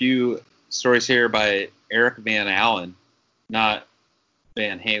 There's a few stories here by Eric Van Allen, not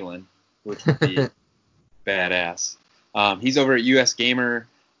Van Halen, which would be badass. He's over at US Gamer.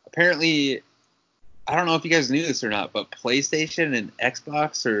 Apparently, I don't know if you guys knew this or not, but PlayStation and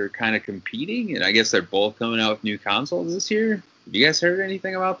Xbox are kind of competing, and I guess they're both coming out with new consoles this year. Have you guys heard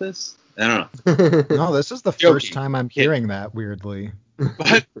anything about this? I don't know. No, this is the Joking. first time I'm hearing that, weirdly.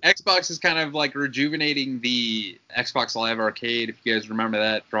 But Xbox is kind of like rejuvenating the Xbox Live Arcade. If you guys remember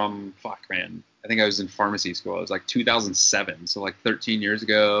that from, I think I was in pharmacy school. It was like 2007, so like 13 years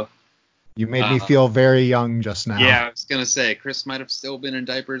ago. You made me feel very young just now. Yeah, I was going to say, Chris might have still been in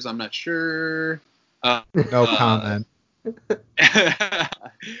diapers. I'm not sure. No comment.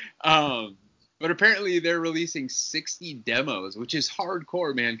 But apparently they're releasing 60 demos, which is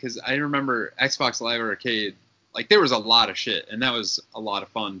hardcore, man, because I remember Xbox Live Arcade, like there was a lot of shit, and that was a lot of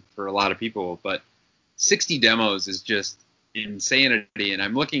fun for a lot of people, but 60 demos is just insanity, and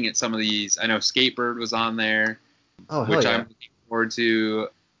I'm looking at some of these. I know Skatebird was on there, which I'm looking forward to.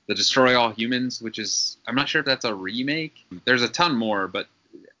 The Destroy All Humans, which is, I'm not sure if that's a remake. There's a ton more, but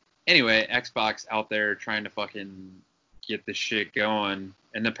anyway, Xbox out there trying to fucking get this shit going,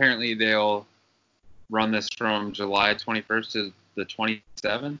 and apparently they'll run this from July 21st to the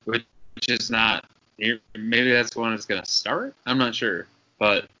 27th, which is not, maybe that's when it's going to start? I'm not sure,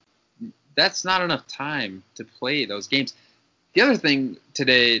 but that's not enough time to play those games. The other thing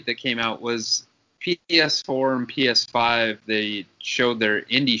today that came out was PS4 and PS5, they showed their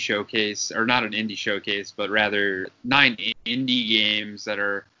indie showcase, or not an indie showcase, but rather 9 indie games that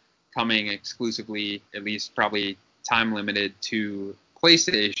are coming exclusively, at least probably time limited, to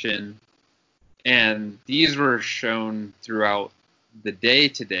PlayStation. And these were shown throughout the day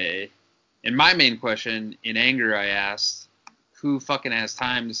today. And my main question, in anger, I asked, who fucking has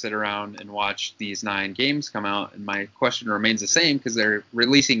time to sit around and watch these 9 games come out? And my question remains the same, because they're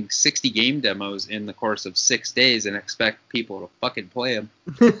releasing 60 game demos in the course of 6 days and expect people to fucking play them.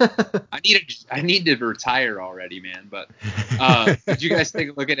 I need to retire already, man. But did you guys take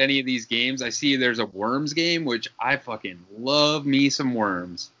a look at any of these games? I see there's a Worms game, which I fucking love me some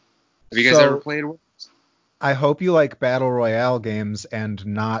Worms. Have you guys ever played Worms? I hope you like Battle Royale games and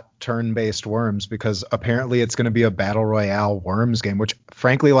not turn-based Worms, because apparently it's going to be a Battle Royale Worms game, which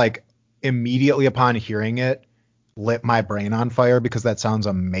frankly, like, immediately upon hearing it, lit my brain on fire, because that sounds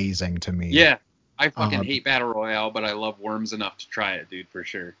amazing to me. Yeah, I fucking hate Battle Royale, but I love Worms enough to try it, dude, for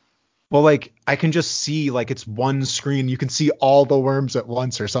sure. Well, like, I can just see, like, it's one screen. You can see all the worms at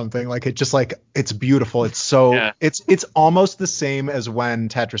once or something. Like, it just, like, it's beautiful. It's so, yeah. It's almost the same as when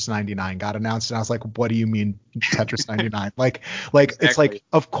Tetris 99 got announced. And I was like, what do you mean Tetris 99? like, exactly. It's like,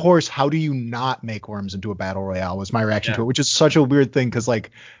 of course, how do you not make Worms into a battle royale was my reaction to it, which is such a weird thing. Cause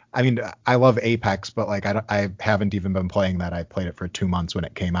like, I mean, I love Apex, but like, I haven't even been playing that. I played it for 2 months when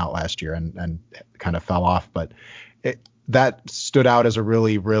it came out last year and kind of fell off, but that stood out as a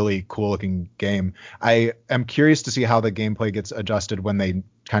really, really cool looking game. I am curious to see how the gameplay gets adjusted when they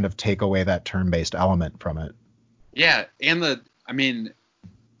kind of take away that turn-based element from it. Yeah, and and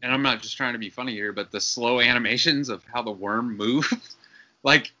I'm not just trying to be funny here, but the slow animations of how the worm moves.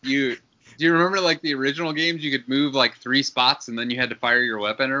 Like, do you remember like the original games? You could move like 3 spots and then you had to fire your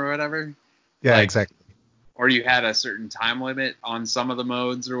weapon or whatever. Yeah, like, exactly. Or you had a certain time limit on some of the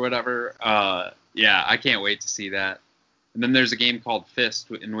modes or whatever. Yeah, I can't wait to see that. And then there's a game called Fist,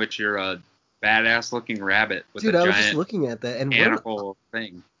 in which you're a badass-looking rabbit with a giant, I was just looking at that, and mechanical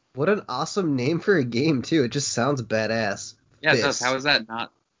thing. What an awesome name for a game, too. It just sounds badass. Yeah, Fist. It does. How is that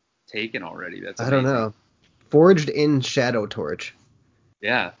not taken already? That's amazing. I don't know. Forged in Shadow Torch.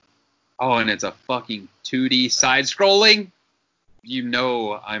 Yeah. Oh, and it's a fucking 2D side-scrolling. You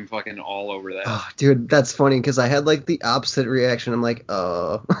know I'm fucking all over that. Oh, dude, that's funny, because I had, like, the opposite reaction. I'm like,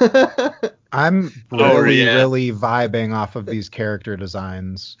 oh. I'm really vibing off of these character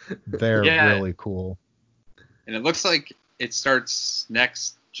designs. They're really cool. And it looks like it starts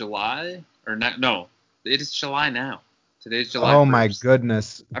next July. Or not? No, it is July now. Today's July 1st. Oh, my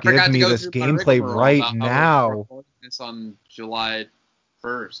goodness. Give me this gameplay right now. This on July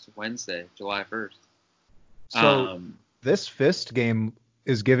 1st, Wednesday, July 1st. So this Fist game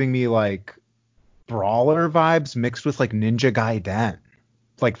is giving me like brawler vibes mixed with like Ninja Gaiden,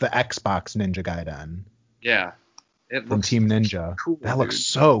 like the Xbox Ninja Gaiden. Yeah, it from looks Team Ninja. cool. That looks dude.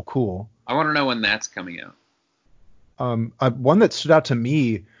 so cool. I want to know when that's coming out. One that stood out to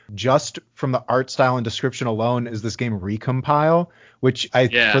me just from the art style and description alone is this game Recompile, which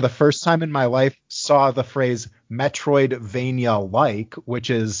for the first time in my life saw the phrase Metroidvania-like, which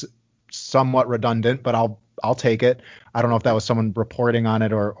is somewhat redundant, but I'll take it. I don't know if that was someone reporting on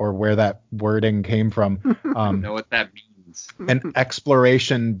it or where that wording came from. I don't know what that means. An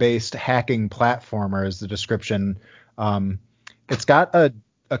exploration-based hacking platformer is the description. It's got a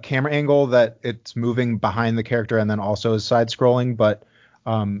camera angle that it's moving behind the character and then also is side scrolling, but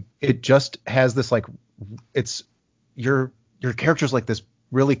it just has this like it's your character's like this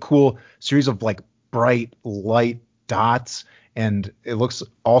really cool series of like bright light dots, and it looks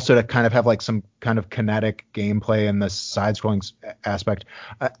also to kind of have like some kind of kinetic gameplay in this side scrolling aspect.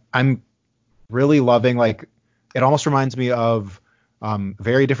 I'm really loving, like, it almost reminds me of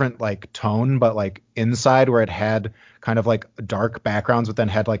very different like tone, but like Inside, where it had kind of like dark backgrounds but then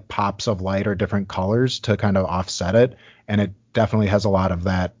had like pops of light or different colors to kind of offset it, and it definitely has a lot of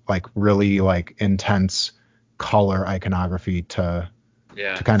that like really like intense color iconography to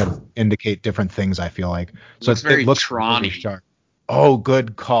kind of indicate different things, I feel like. So it looks Tron-y. really sharp. Oh,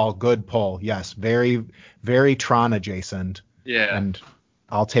 good call, good pull. Yes, very very Tron adjacent. Yeah, and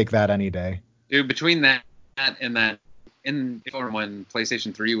I'll take that any day. Dude, between that and that, in when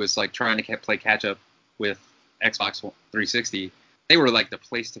PlayStation 3 was like trying to play catch up with Xbox 360, they were like the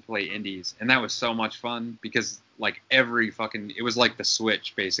place to play indies, and that was so much fun because like it was like the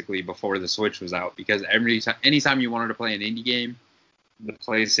Switch basically before the Switch was out, because anytime you wanted to play an indie game, the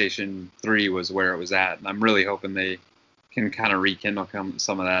PlayStation 3 was where it was at, and I'm really hoping they can kind of rekindle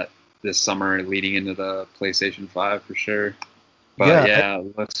some of that this summer leading into the PlayStation 5 for sure. But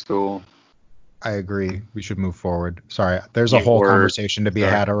it looks cool. I agree. We should move forward. Sorry, there's a whole conversation to be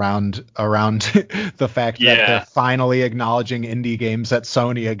had around the fact that they're finally acknowledging indie games at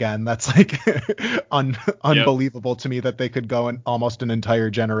Sony again. That's like unbelievable to me that they could go in almost an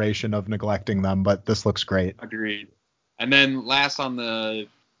entire generation of neglecting them, but this looks great. Agreed. And then last on the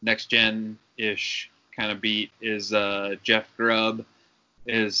next gen-ish kind of beat is Jeff Grubb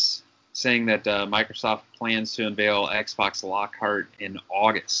is saying that Microsoft plans to unveil Xbox Lockhart in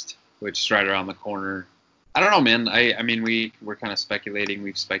August, which is right around the corner. I don't know, man. I mean, we're kind of speculating.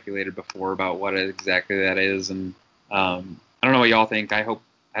 We've speculated before about what exactly that is, and I don't know what y'all think. I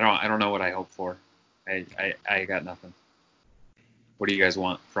don't know what I hope for. I got nothing. What do you guys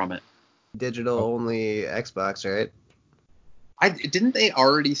want from it? Digital only Xbox, right? Didn't they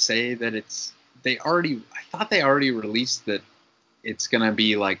already say that I thought they already released that it's gonna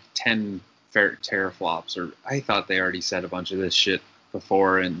be like 10 teraflops, or I thought they already said a bunch of this shit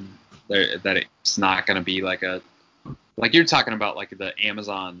before, and that it's not gonna be like you're talking about like the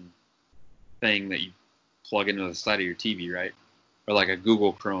Amazon thing that you plug into the side of your TV, right? Or like a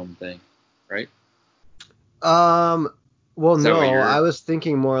Google Chrome thing, right? Well, no, I was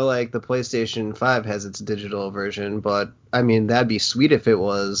thinking more like the PlayStation 5 has its digital version, but I mean, that'd be sweet if it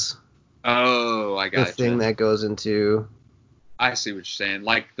was. Oh, I got the thing that goes into. I see what you're saying,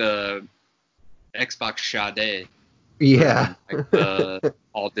 like the Xbox Sade. Yeah. Like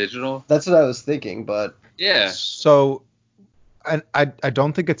all digital. That's what I was thinking, but yeah. So, I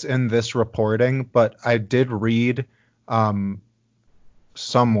don't think it's in this reporting, but I did read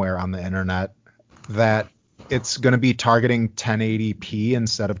somewhere on the internet that it's going to be targeting 1080p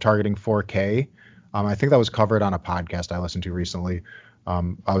instead of targeting 4K. I think that was covered on a podcast I listened to recently.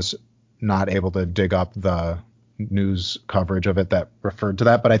 I was not able to dig up the news coverage of it that referred to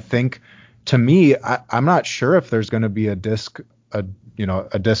that, but I think, to me, I'm not sure if there's going to be a disc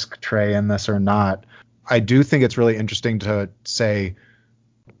tray in this or not. I do think it's really interesting to say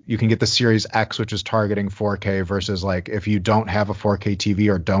you can get the Series X, which is targeting 4K, versus like if you don't have a 4K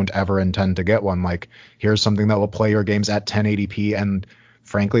TV or don't ever intend to get one, like here's something that will play your games at 1080p. And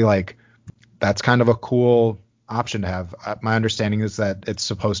frankly, like that's kind of a cool option to have. My understanding is that it's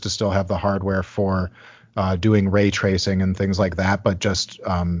supposed to still have the hardware for doing ray tracing and things like that, but just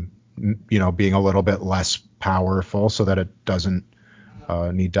being a little bit less powerful so that it doesn't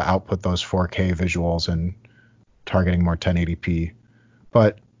need to output those 4K visuals and targeting more 1080p.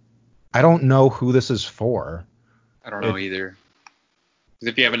 But I don't know who this is for. I don't know either. Because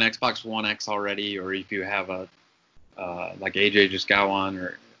if you have an Xbox One X already, or if you have a like AJ just got one,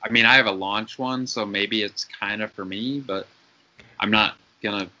 or I mean, I have a launch one, so maybe it's kind of for me, but I'm not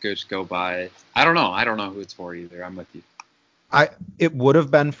gonna just go buy. I don't know. I don't know who it's for either. I'm with you. It would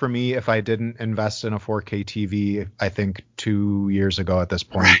have been for me if I didn't invest in a 4K TV, I think 2 years ago at this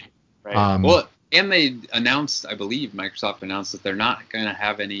point. Right. Well, And they announced, I believe Microsoft announced that they're not going to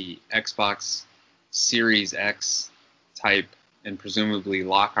have any Xbox Series X type and presumably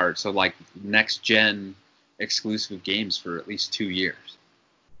Lockhart, so like next gen exclusive games for at least 2 years.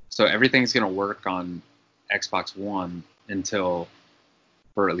 So everything's going to work on Xbox One until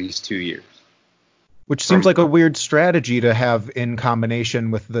for at least 2 years. Which seems like a weird strategy to have in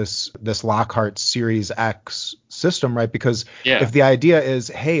combination with this Lockhart Series X system, right? Because if the idea is,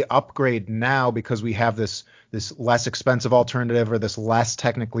 hey, upgrade now because we have this less expensive alternative or this less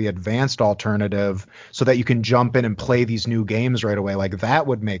technically advanced alternative so that you can jump in and play these new games right away, like that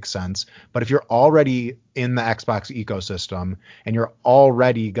would make sense. But if you're already in the Xbox ecosystem and you're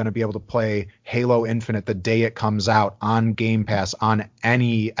already going to be able to play Halo Infinite the day it comes out on Game Pass on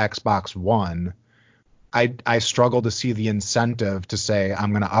any Xbox One, I struggle to see the incentive to say I'm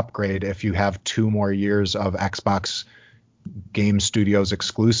going to upgrade if you have 2 more years of Xbox Game Studios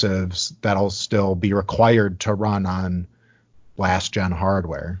exclusives that'll still be required to run on last gen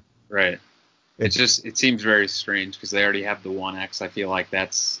hardware. Right. It seems very strange because they already have the One X. I feel like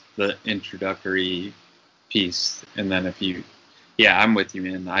that's the introductory piece. And then I'm with you,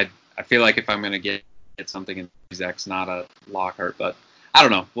 man. I feel like if I'm going to get something in Series X, not a Lockhart, but I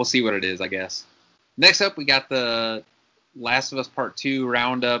don't know. We'll see what it is, I guess. Next up, we got the Last of Us Part 2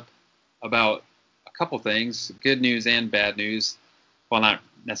 roundup about a couple things, good news and bad news. Well, not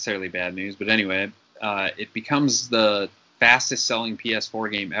necessarily bad news, but anyway, it becomes the fastest selling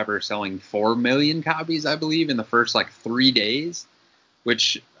PS4 game ever, selling 4 million copies, I believe, in the first 3 days,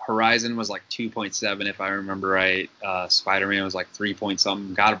 which Horizon was 2.7 if I remember right. Spider-Man was 3 point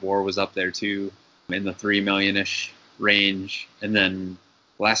something. God of War was up there too, in the 3 million-ish range, and then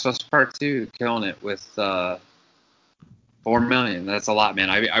Last of Us Part 2 killing it with 4 million. That's a lot, man.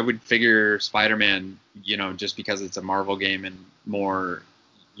 I would figure Spider-Man, just because it's a Marvel game and more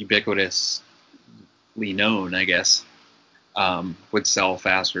ubiquitously known, I guess, would sell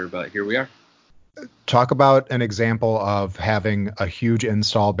faster. But here we are. Talk about an example of having a huge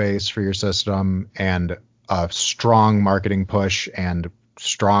install base for your system and a strong marketing push and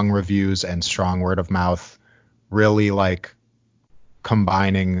strong reviews and strong word of mouth, really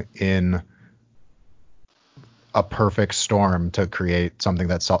combining in a perfect storm to create something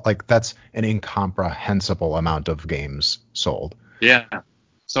that's an incomprehensible amount of games sold. Yeah.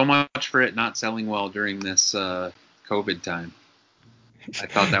 So much for it not selling well during this COVID time. I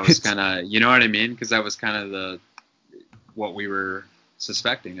thought that was kind of, you know what I mean? Because that was kind of what we were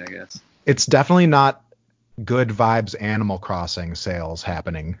suspecting, I guess. It's definitely not good vibes Animal Crossing sales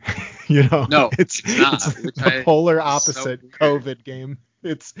happening. No, it's not. It's the polar opposite COVID game.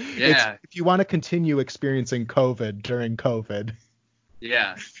 It's if you want to continue experiencing COVID during COVID.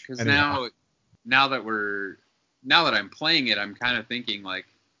 Yeah, because now that I'm playing it, I'm kind of thinking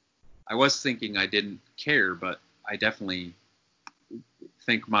I was thinking I didn't care, but I definitely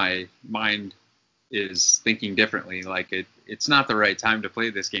think my mind is thinking differently. It's not the right time to play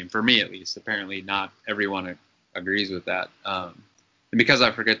this game, for me at least. Apparently not everyone agrees with that. And because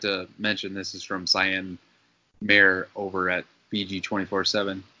I forget to mention, this is from Cyan Mayer over at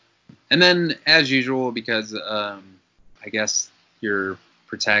BG247. And then, as usual, because I guess your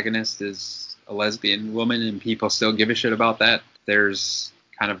protagonist is a lesbian woman and people still give a shit about that, there's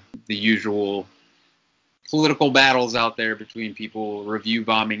kind of the usual political battles out there between people review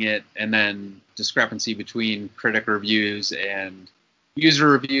bombing it, and then discrepancy between critic reviews and user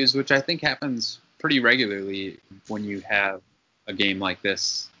reviews, which I think happens pretty regularly when you have a game like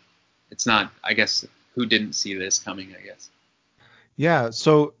this. It's not, I guess, who didn't see this coming, I guess. Yeah,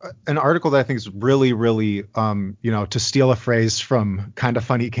 so an article that I think is really, really, to steal a phrase from Kind of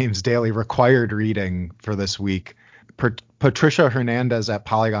Funny Games Daily, required reading for this week. Patricia Hernandez at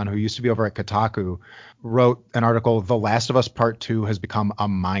Polygon, who used to be over at Kotaku, wrote an article, The Last of Us Part 2 has become a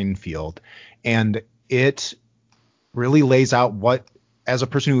minefield. And it really lays out what, as a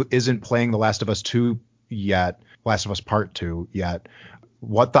person who isn't playing The Last of Us 2 yet, Last of Us Part 2 yet,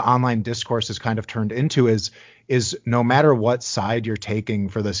 what the online discourse has kind of turned into is no matter what side you're taking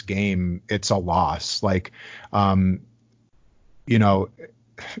for this game, it's a loss.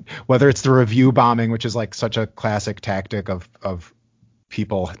 Whether it's the review bombing, which is such a classic tactic of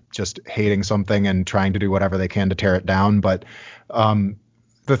people just hating something and trying to do whatever they can to tear it down. But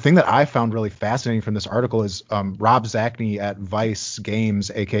the thing that I found really fascinating from this article is Rob Zacny at Vice Games,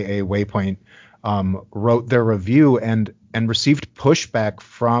 aka Waypoint, wrote their review and received pushback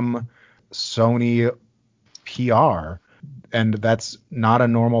from Sony PR, and that's not a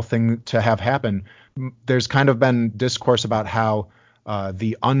normal thing to have happen. There's kind of been discourse about how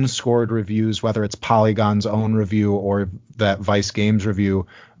the unscored reviews, whether it's Polygon's own review or that Vice Games review,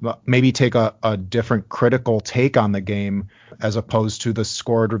 maybe take a different critical take on the game as opposed to the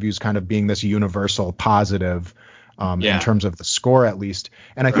scored reviews kind of being this universal positive in terms of the score, at least.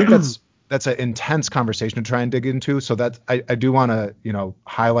 And I think that's an intense conversation to try and dig into. So that I do want to,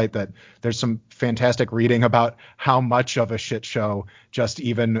 highlight that there's some fantastic reading about how much of a shit show just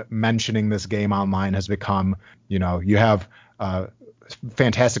even mentioning this game online has become. You have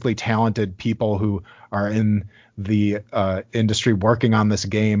fantastically talented people who are in the industry working on this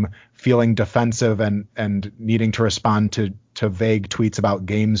game feeling defensive and needing to respond to vague tweets about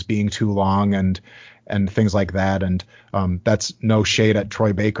games being too long and things like that. And that's no shade at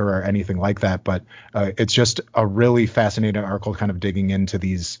Troy Baker or anything like that, but it's just a really fascinating article kind of digging into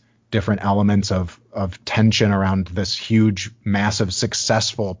these different elements of tension around this huge, massive,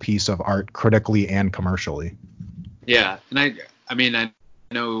 successful piece of art critically and commercially. Yeah, and I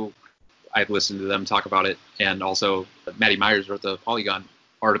know I've listened to them talk about it, and also Maddie Myers wrote the Polygon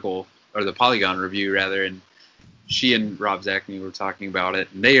article, or the Polygon review rather, and she and Rob Zacny were talking about it,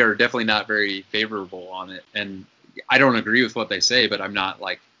 and they are definitely not very favorable on it. And I don't agree with what they say, but I'm not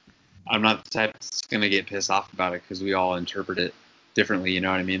the type that's going to get pissed off about it because we all interpret it differently. You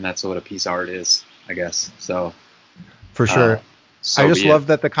know what I mean? That's what a piece of art is, I guess. So for sure. I just love it.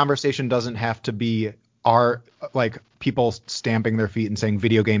 that the conversation doesn't have to be art, like people stamping their feet and saying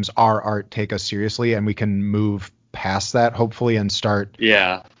video games are art, take us seriously, and we can move past that hopefully and start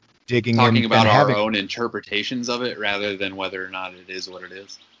digging talking in about and our own interpretations of it rather than whether or not it is what it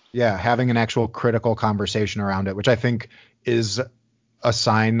is. Yeah, having an actual critical conversation around it, which I think is a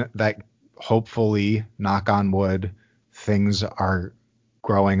sign that hopefully, knock on wood, things are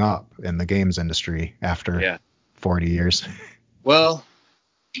growing up in the games industry after 40 years. Well,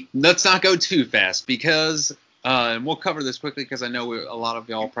 let's not go too fast because, and we'll cover this quickly because I know a lot of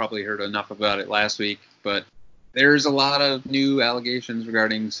y'all probably heard enough about it last week, but there's a lot of new allegations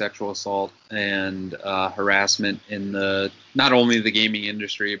regarding sexual assault and harassment in not only the gaming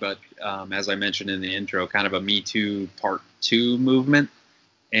industry, but as I mentioned in the intro, kind of a Me Too Part 2 movement.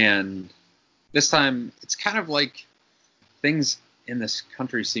 And this time, it's kind of like things in this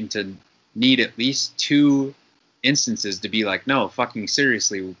country seem to need at least 2 instances to be like, no, fucking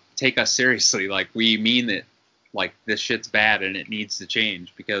seriously, take us seriously. Like, we mean it. Like, this shit's bad and it needs to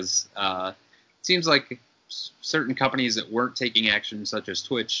change because it seems like certain companies that weren't taking action, such as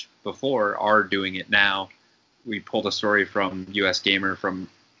Twitch before, are doing it now. We pulled a story from US Gamer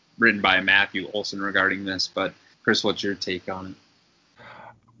written by Matthew Olson regarding this, but Chris, what's your take on it?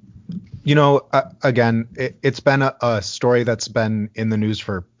 Again, it's been a story that's been in the news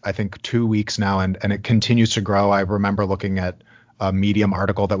for, I think, 2 weeks now, and it continues to grow. I remember looking at a Medium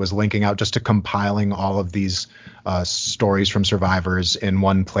article that was linking out just to compiling all of these stories from survivors in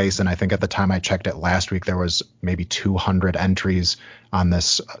one place. And I think at the time I checked it last week, there was maybe 200 entries on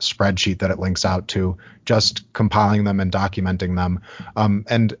this spreadsheet that it links out to, just compiling them and documenting them.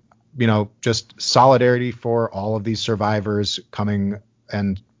 And, just solidarity for all of these survivors coming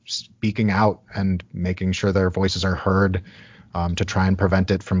and speaking out and making sure their voices are heard to try and prevent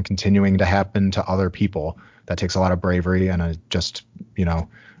it from continuing to happen to other people. That takes a lot of bravery and a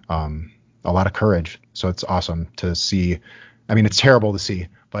lot of courage. So it's awesome to see. I mean, it's terrible to see,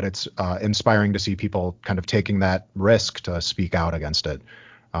 but it's inspiring to see people kind of taking that risk to speak out against it.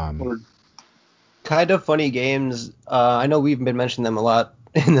 Kind of Funny Games. I know we've been mentioning them a lot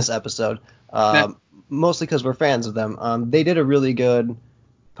in this episode, mostly because we're fans of them. They did a really good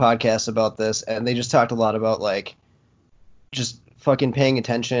podcast about this, and they just talked a lot about like just fucking paying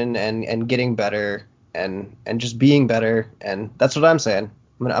attention and getting better and just being better, and that's what I'm saying.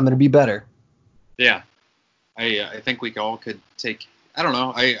 I'm gonna be better. Yeah, I think we all could take. I don't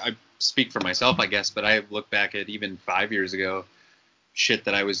know. I speak for myself, I guess, but I look back at even 5 years ago, shit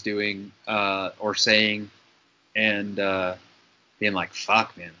that I was doing or saying, and being like,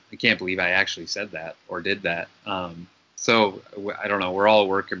 "Fuck, man, I can't believe I actually said that or did that." So I don't know. We're all a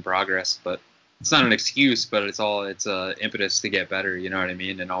work in progress, but it's not an excuse, but it's a impetus to get better. You know what I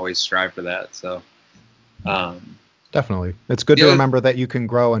mean? And always strive for that. So. Definitely. It's good to remember that you can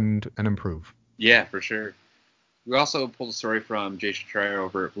grow and improve. Yeah, for sure. We also pulled a story from Jason Schreier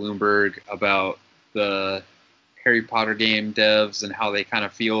over at Bloomberg about the Harry Potter game devs and how they kind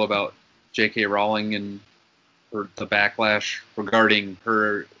of feel about J.K. Rowling and the backlash regarding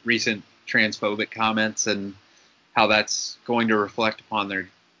her recent transphobic comments and how that's going to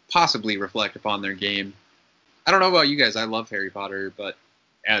possibly reflect upon their game. I don't know about you guys. I love Harry Potter, but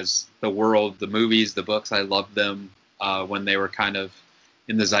as the world, the movies, the books, I loved them when they were kind of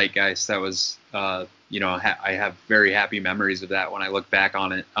in the zeitgeist. That was, I have very happy memories of that when I look back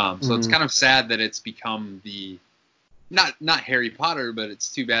on it. So it's kind of sad that it's become not Harry Potter, but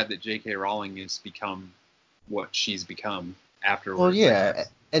it's too bad that J.K. Rowling has become what she's become afterwards. Well, yeah,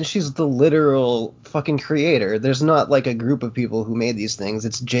 and she's the literal fucking creator. There's not like a group of people who made these things.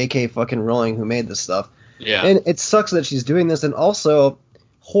 It's J.K. fucking Rowling who made this stuff. Yeah. And it sucks that she's doing this, and also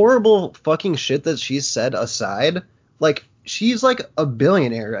horrible fucking shit that she's said aside, like, she's like a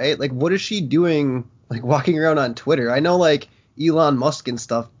billionaire, right? Like, what is she doing, like, walking around on Twitter? I know, like, Elon Musk and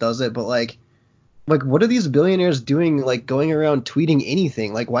stuff does it, but like, what are these billionaires doing, like, going around tweeting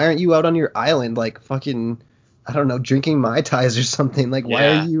anything? Like, why aren't you out on your island, like, fucking, I don't know, drinking Mai Tais or something? Like,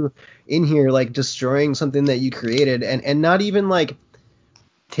 why are you in here, like, destroying something that you created and not even, like,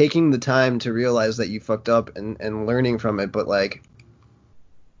 taking the time to realize that you fucked up and learning from it, but, like,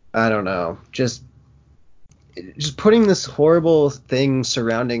 I don't know, just putting this horrible thing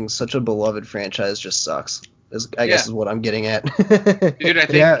surrounding such a beloved franchise just sucks. I guess is what I'm getting at. Dude, I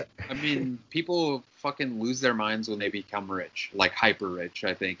think, I mean, people fucking lose their minds when they become rich, like hyper rich,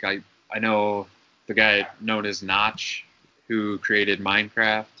 I think. I know the guy known as Notch, who created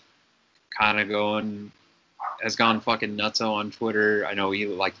Minecraft, has gone fucking nutso on Twitter. I know,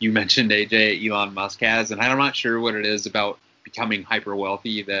 like you mentioned, AJ, Elon Musk has, and I'm not sure what it is about becoming hyper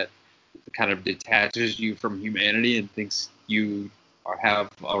wealthy that kind of detaches you from humanity and thinks you have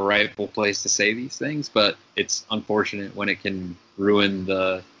a rightful place to say these things, but it's unfortunate when it can ruin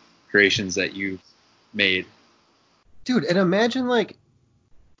the creations that you made. Dude, and imagine, like,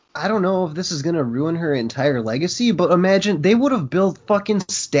 I don't know if this is gonna ruin her entire legacy, but imagine they would have built fucking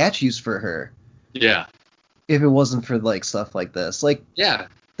statues for her. Yeah. If it wasn't for, like, stuff like this. Like, yeah,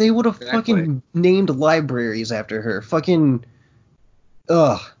 they would have fucking named libraries after her. Fucking,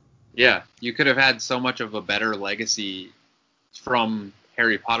 ugh. Yeah, you could have had so much of a better legacy from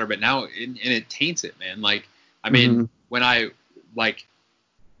Harry Potter, but now it taints it, man. Like, I mean, when I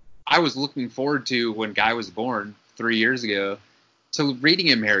was looking forward to when Guy was born 3 years ago to reading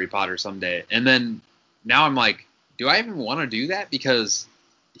him Harry Potter someday, and then now I'm like, do I even want to do that? Because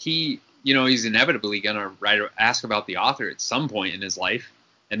he's inevitably gonna ask about the author at some point in his life,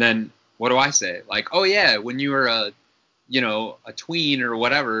 and then what do I say? Like, oh yeah, when you were a tween or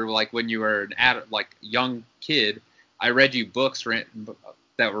whatever, like when you were young kid, I read you books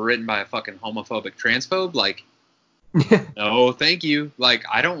that were written by a fucking homophobic transphobe. Like, no, thank you. Like,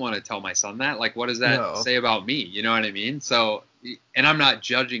 I don't want to tell my son that. Like, what does that say about me? You know what I mean? So, and I'm not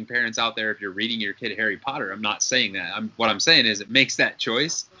judging parents out there if you're reading your kid Harry Potter. I'm not saying that. What I'm saying is it makes that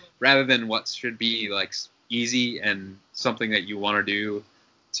choice rather than what should be like easy and something that you want to do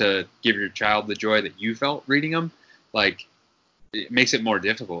to give your child the joy that you felt reading them. Like, it makes it more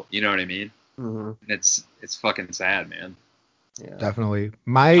difficult. You know what I mean? Mm-hmm. It's fucking sad, man. Yeah. Definitely.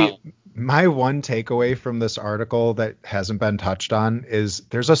 My one takeaway from this article that hasn't been touched on is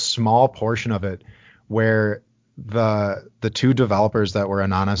there's a small portion of it where the two developers that were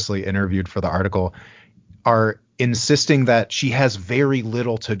anonymously interviewed for the article are insisting that she has very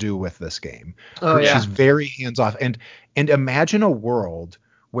little to do with this game. She's very hands off. And imagine a world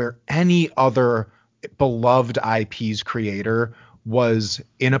where any other beloved IP's creator was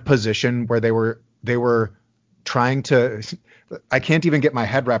in a position where they were trying to, I can't even get my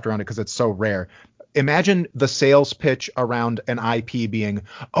head wrapped around it because it's so rare. Imagine the sales pitch around an IP being,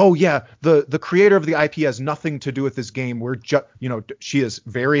 oh yeah, the creator of the IP has nothing to do with this game. We're just, she is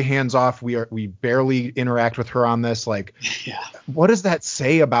very hands off. We barely interact with her on this. Like, what does that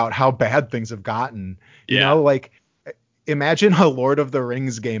say about how bad things have gotten? You know, like, imagine a Lord of the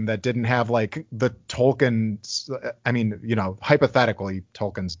Rings game that didn't have like the Tolkien. I mean, hypothetically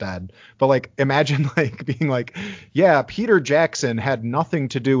Tolkien's dead, but like imagine like being like, yeah, Peter Jackson had nothing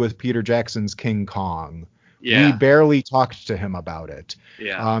to do with Peter Jackson's King Kong. We barely talked to him about it.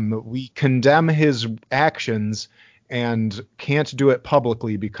 We condemn his actions and can't do it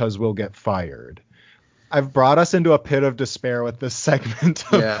publicly because we'll get fired. I've brought us into a pit of despair with this segment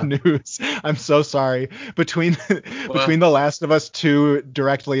of news. I'm so sorry. Between The Last of Us 2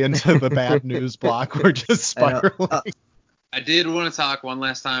 directly into the bad news block, we're just spiraling. I did want to talk one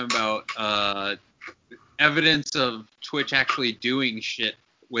last time about evidence of Twitch actually doing shit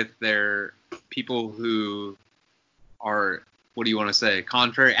with their people who are, what do you want to say,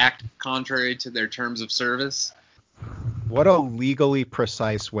 contrary to their terms of service. What a legally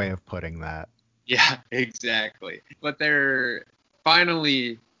precise way of putting that. Yeah, exactly. But they're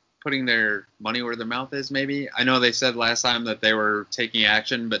finally putting their money where their mouth is, maybe. I know they said last time that they were taking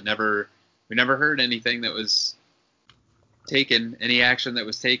action, but we never heard anything that was taken, any action that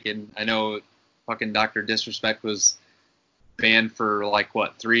was taken. I know fucking Dr. Disrespect was banned for like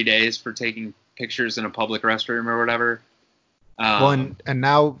what 3 days for taking pictures in a public restroom or whatever. Well, and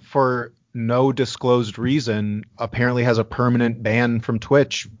now for no disclosed reason, apparently has a permanent ban from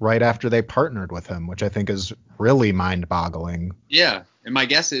Twitch right after they partnered with him, which I think is really mind-boggling. Yeah, and my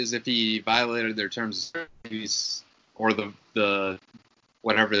guess is if he violated their terms of service or the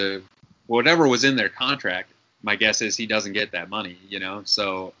whatever was in their contract, my guess is he doesn't get that money, you know.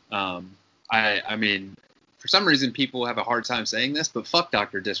 So I mean, for some reason people have a hard time saying this, but fuck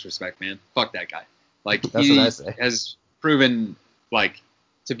Dr. Disrespect, man. Fuck that guy. Like That's he what I say. has proven like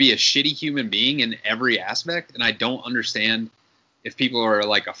to be a shitty human being in every aspect, and I don't understand if people are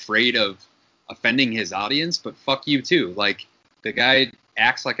like afraid of offending his audience, but fuck you too. Like the guy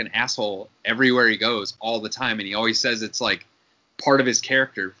acts like an asshole everywhere he goes all the time, and he always says it's like part of his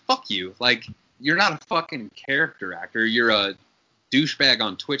character. Fuck you. Like you're not a fucking character actor. You're a douchebag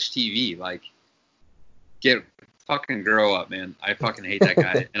on Twitch TV. Like get fucking grow up, man. I fucking hate that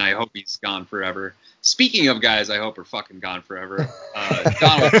guy, and I hope he's gone forever. Speaking of guys I hope are fucking gone forever,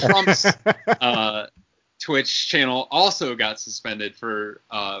 Donald Trump's Twitch channel also got suspended for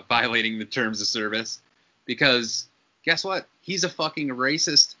violating the terms of service because guess what? He's a fucking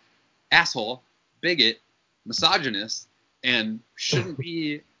racist asshole, bigot, misogynist, and shouldn't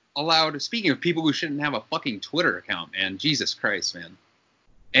be allowed. Speaking of people who shouldn't have a fucking Twitter account, man. Jesus Christ, man.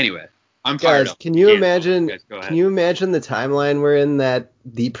 Anyway, I'm fired Guys, up. can you Can't imagine? guys, go ahead. Can you imagine the timeline wherein that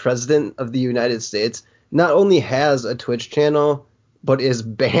the president of the United States not only has a Twitch channel, but is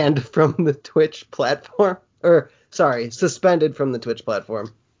banned from the Twitch platform, or sorry, suspended from the Twitch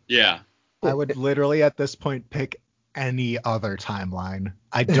platform? Yeah. I would literally at this point pick any other timeline.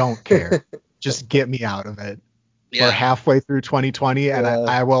 I don't care. Just get me out of it. Yeah. We're halfway through 2020, and Yeah.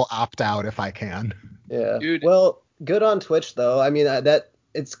 I will opt out if I can. Yeah. Dude. Well, good on Twitch though. I mean, that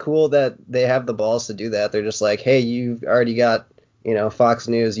it's cool that they have the balls to do that. They're just like, hey, you've already got, Fox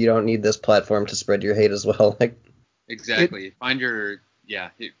News. You don't need this platform to spread your hate as well. Like, Exactly. I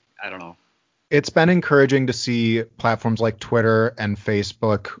don't know. It's been encouraging to see platforms like Twitter and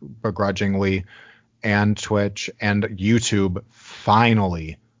Facebook begrudgingly and Twitch and YouTube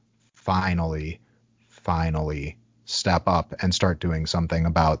finally step up and start doing something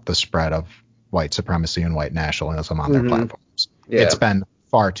about the spread of white supremacy and white nationalism on their platforms. Yeah. It's been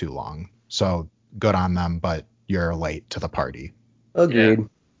far too long. So good on them, but you're late to the party. agreed. Yeah.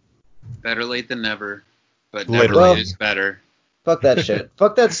 Better late than never, but Literally. never is better. Fuck that shit.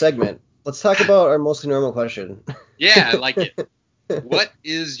 Fuck that segment. Let's talk about our mostly normal question. Yeah, I like it. What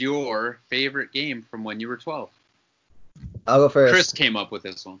is your favorite game from when you were 12? I'll go first. Chris came up with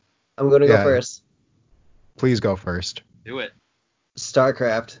this one. I'm going to Yeah. go first. Please go first. Do it.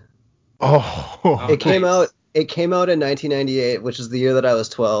 StarCraft. Oh, It came nice. out. It came out in 1998, which is the year that I was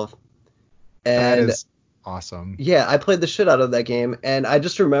 12. that And is awesome. yeah, I played the shit out of that game, and I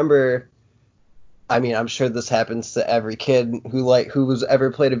just remember. I mean, I'm sure this happens to every kid who's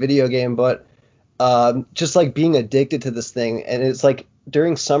ever played a video game, but just like being addicted to this thing, and it's like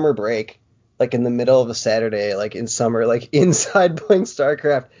during summer break, like in the middle of a Saturday, like in summer, like inside playing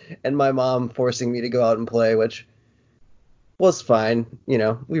StarCraft, and my mom forcing me to go out and play, which was fine.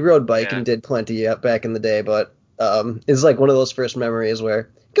 We rode bike Yeah. and did plenty back in the day, but it's like one of those first memories where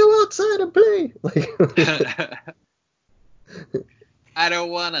go outside and play. Like, I don't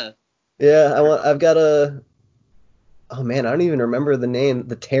wanna. yeah, I've got a. Oh man, I don't even remember the name.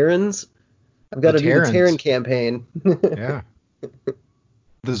 The Terrans. I've got The to do the Terrans. Terran campaign. Yeah.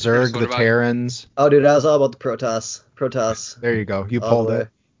 The Zerg, what the about- Terrans. Oh, dude, I was all about the Protoss. There you go. You All pulled the it. way.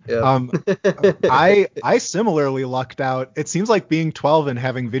 Yeah. I similarly lucked out. It seems like being 12 and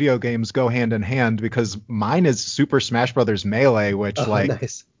having video games go hand in hand because mine is Super Smash Brothers Melee, which Oh,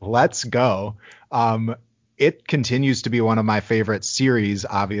 nice. let's go. It continues to be one of my favorite series,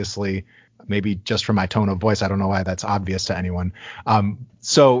 obviously. Maybe just from my tone of voice, I don't know why that's obvious to anyone.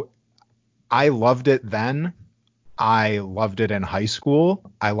 So I loved it then. I loved it in high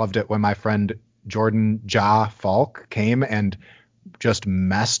school. I loved it when my friend Jordan Ja Falk came and just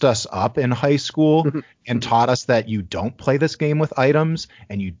messed us up in high school and taught us that you don't play this game with items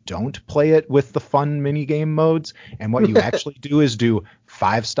and you don't play it with the fun mini game modes. And what you actually do is do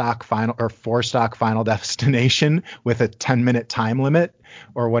 4-stock final destination with a 10-minute time limit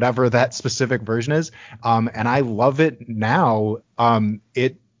or whatever that specific version is. And I love it now.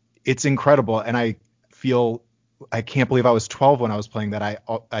 It's incredible. And I can't believe I was 12 when I was playing that.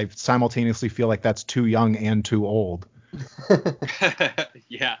 I simultaneously feel like that's too young and too old.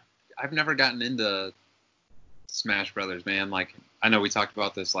 Yeah. I've never gotten into Smash Brothers, man. Like, I know we talked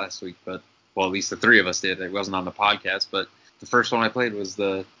about this last week, but, well, at least the three of us did. It wasn't on the podcast, but the first one I played was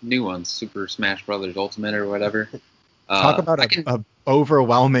the new one, Super Smash Brothers Ultimate or whatever. Talk about a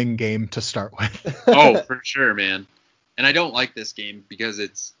overwhelming game to start with. Oh, for sure, man. And I don't like this game because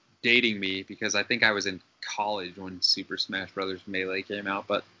it's dating me, because I think I was in college when Super Smash Bros. Melee came out.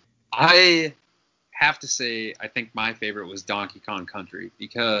 But I have to say, I think my favorite was Donkey Kong Country,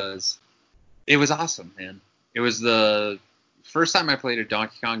 because it was awesome, man. It was the first time I played a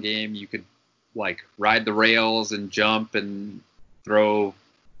Donkey Kong game. You could like ride the rails and jump and throw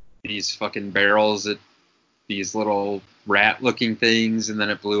these fucking barrels at these little rat-looking things, and then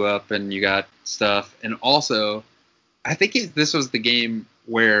it blew up and you got stuff. And also, I think this was the game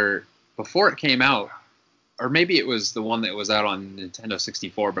where, before it came out, or maybe it was the one that was out on Nintendo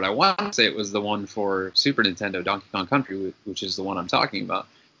 64, but I want to say it was the one for Super Nintendo, Donkey Kong Country, which is the one I'm talking about,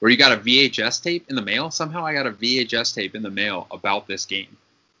 where you got a VHS tape in the mail. Somehow I got a VHS tape in the mail about this game.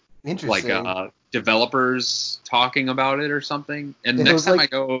 Interesting. Like developers talking about it or something. And next time I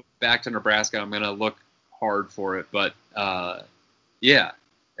go back to Nebraska, I'm going to look hard for it. But yeah.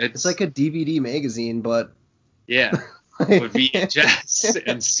 It's like a DVD magazine, but... Yeah. With VHS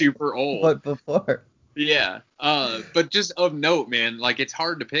and super old. But before. Yeah. But just of note, man, like it's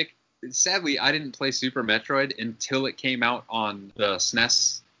hard to pick. Sadly, I didn't play Super Metroid until it came out on the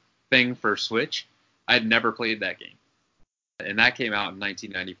SNES thing for Switch. I had never played that game. And that came out in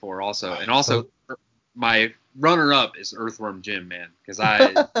 1994 also. And also, my runner-up is Earthworm Jim, man, because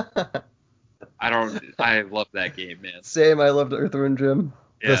I love that game, man. Same, I loved Earthworm Jim.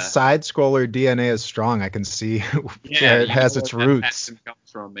 Yeah. The side-scroller DNA is strong. I can see where it has its roots. That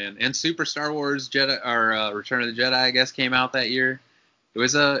comes from, man. And Super Star Wars Jedi, or Return of the Jedi, I guess, came out that year. It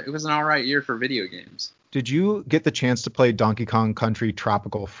was an all right year for video games. Did you get the chance to play Donkey Kong Country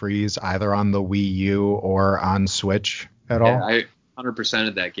Tropical Freeze either on the Wii U or on Switch at all? Yeah, I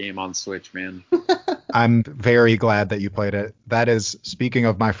 100%ed that game on Switch, man. I'm very glad that you played it. That is, speaking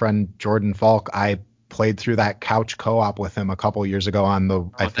of my friend Jordan Falk, I played through that couch co-op with him a couple years ago on the,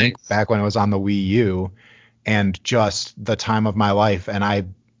 I think back when it was on the Wii U, and just the time of my life. And I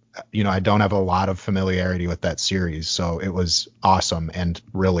don't have a lot of familiarity with that series, so it was awesome and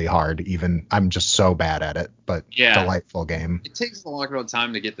really hard. Even I'm just so bad at it, but delightful game. It takes a long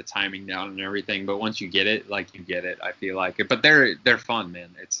time to get the timing down and everything, but once you get it, like you get it, I feel like it. But they're fun,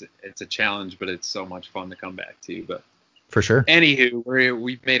 man. It's a challenge, but it's so much fun to come back to. But for sure. Anywho,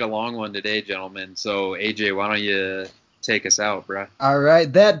 we've made a long one today, gentlemen. So AJ, why don't you take us out, bruh? All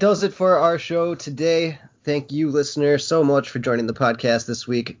right, that does it for our show today. Thank you, listener, so much for joining the podcast this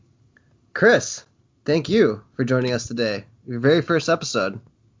week. Chris, thank you for joining us today. Your very first episode.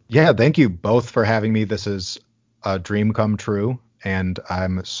 Yeah, thank you both for having me. This is a dream come true, and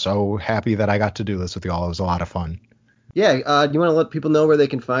I'm so happy that I got to do this with you all. It was a lot of fun. Yeah, do you want to let people know where they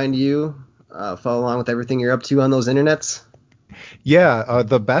can find you, follow along with everything you're up to on those internets? Yeah,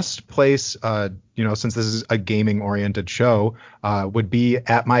 the best place, since this is a gaming-oriented show, would be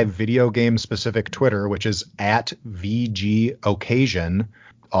at my video game-specific Twitter, which is at VGOccasion,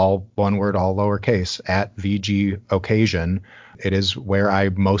 all one word, all lowercase, at VGOccasion. It is where I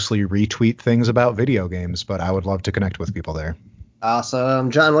mostly retweet things about video games, but I would love to connect with people there. Awesome.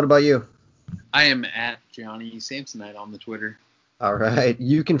 John, what about you? I am at Johnny Samsonite on the Twitter. All right.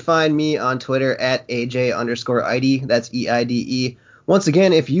 You can find me on Twitter at AJ_ID. That's EIDE. Once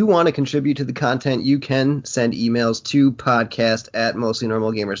again, if you want to contribute to the content, you can send emails to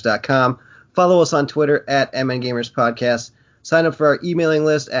podcast@mostlynormalgamers.com. Follow us on Twitter at MNGamersPodcast. Sign up for our emailing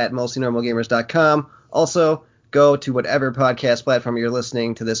list at mostlynormalgamers.com. Also, go to whatever podcast platform you're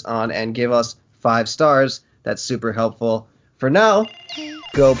listening to this on and give us 5 stars. That's super helpful. For now,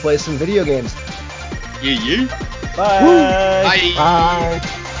 go play some video games. Yeah. Bye. Bye. Bye.